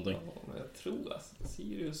 0-0 eller någonting. Ja, men jag tror alltså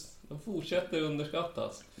Sirius, de fortsätter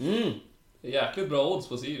underskattas. Det är jäkligt bra odds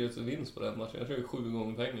på Sirius och vinst på den matchen. Jag tror det är 7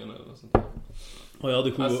 gånger pengarna eller något sånt där. Ja, jag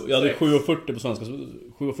hade 7,40 på svenska.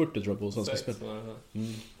 7,40 tror jag på svenska spel. Det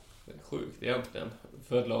är sjukt egentligen.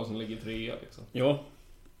 För ett lag som ligger 3 liksom. Ja.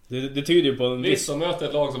 Det tyder ju på en viss... som möter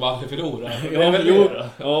ett lag som aldrig förlorar.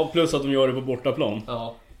 Ja, plus att de gör det på bortaplan.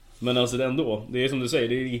 Ja. Men alltså det ändå, det är som du säger,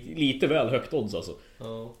 det är lite väl högt odds alltså.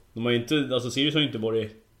 Ja. De har inte, alltså Sirius har inte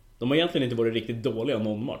varit... De har egentligen inte varit riktigt dåliga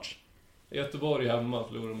någon match. Göteborg hemma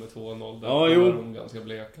förlorade med 2-0. Där ja, var de ganska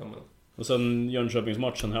bleka, men... Och sen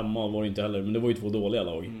Jönköpingsmatchen hemma var det inte heller, men det var ju 2 dåliga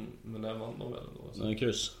lag. Men där vann de väl ändå. Nej,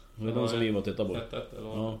 kryss. Det var de som vi var och tittade på. 1-1 eller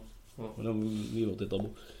vad? Ja. Och de vi var och tittade på.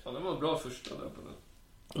 Ja, det var en bra första där på den.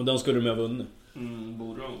 Och den skulle de ha vunnit.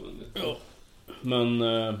 Borde de ha vunnit. Ja. Men...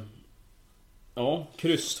 ja,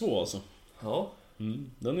 kryss 2 alltså. Ja.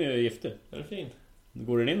 Den är ju giftig. Den är fin.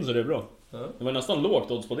 Går den in så det är bra. Ja. Det var nästan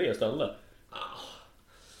lågt odds på det istället.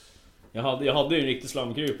 Jag hade ju en riktig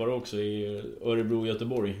slamkrypare också i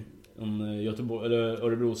Örebro-Göteborg. En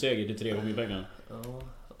Örebro-seger till 3 gånger pengar. Ja,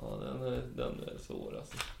 den är svår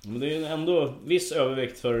alltså. Men det är ändå viss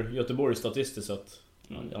övervikt för Göteborg statistiskt sett.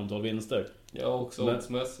 Antal vinster. Ja, också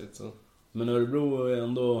oddsmässigt så. Men Örebro är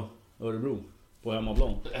ändå Örebro på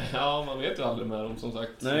hemmaplan. Ja, man vet ju aldrig med dem som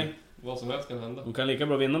sagt. Nej. Vad som helst kan hända. De kan lika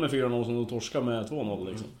bra vinna med 4-0 som de torska med 2-0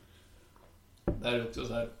 liksom. Det här är också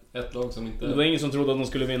så här ett lag som inte... Det var ingen som trodde att de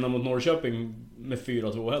skulle vinna mot Norrköping med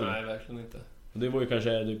 4-2 heller. Nej, verkligen inte. Det var ju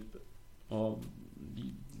kanske typ, ja,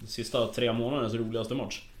 de sista 3 månadernas roligaste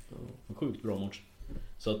match. En sjukt bra match.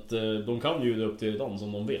 Så att de kan bjuda upp till dans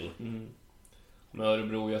om de vill. Men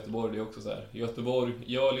Örebro och Göteborg, det är också så här. Göteborg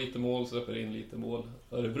gör lite mål, släpper in lite mål.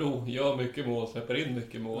 Örebro gör mycket mål, släpper in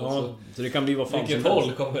mycket mål. Ja, så det kan bli vad fan vilket som håll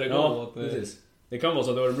helst. kommer det gå? Ja, precis. Det kan vara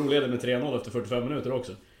så att Örebro leder med 3-0 efter 45 minuter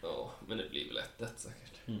också. Ja, men det blir väl 1-1 säkert.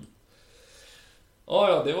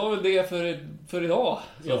 Ja, det var väl det för idag,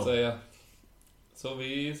 så att säga. Så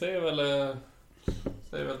vi säger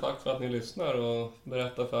väl tack för att ni lyssnar och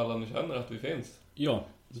berättar för alla ni känner att vi finns. Ja,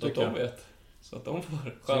 det så att de vet. Så att de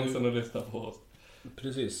får chansen att lyssna på oss.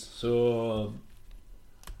 Precis, så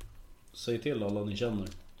säg till alla ni känner.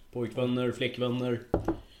 Pojkvänner, flickvänner,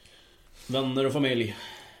 vänner och familj.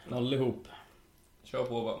 Allihop. Kör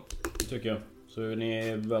på va? Tycker jag. Så är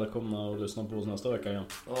ni välkomna att lyssna på oss nästa vecka igen.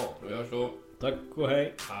 Ja, vi gör så. Tack och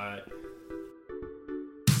hej. Hej.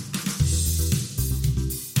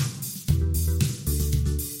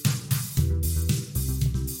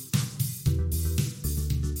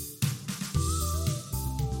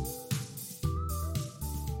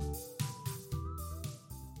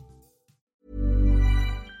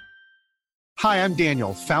 Hi, I'm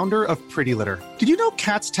Daniel, founder of Pretty Litter. Did you know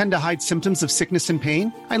cats tend to hide symptoms of sickness and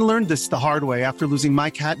pain? I learned this the hard way after losing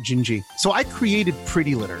my cat, Gingy. So I created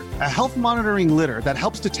Pretty Litter, a health monitoring litter that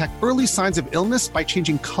helps detect early signs of illness by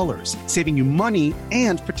changing colors, saving you money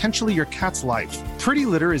and potentially your cat's life. Pretty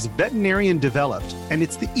Litter is veterinarian developed, and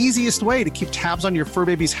it's the easiest way to keep tabs on your fur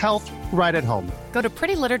baby's health right at home. Go to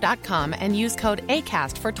prettylitter.com and use code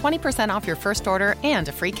ACAST for 20% off your first order and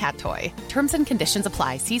a free cat toy. Terms and conditions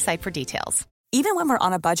apply. See site for details. Even when we're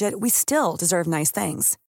on a budget, we still deserve nice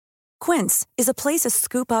things. Quince is a place to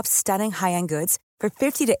scoop up stunning high-end goods for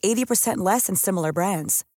 50 to 80% less than similar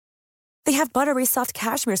brands. They have buttery soft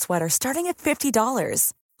cashmere sweaters starting at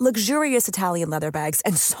 $50, luxurious Italian leather bags,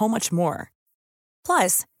 and so much more.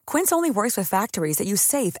 Plus, Quince only works with factories that use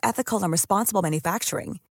safe, ethical, and responsible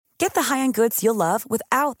manufacturing. Get the high-end goods you'll love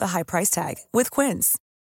without the high price tag with Quince.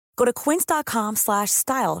 Go to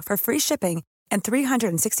quince.com/style for free shipping and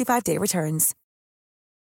 365-day returns.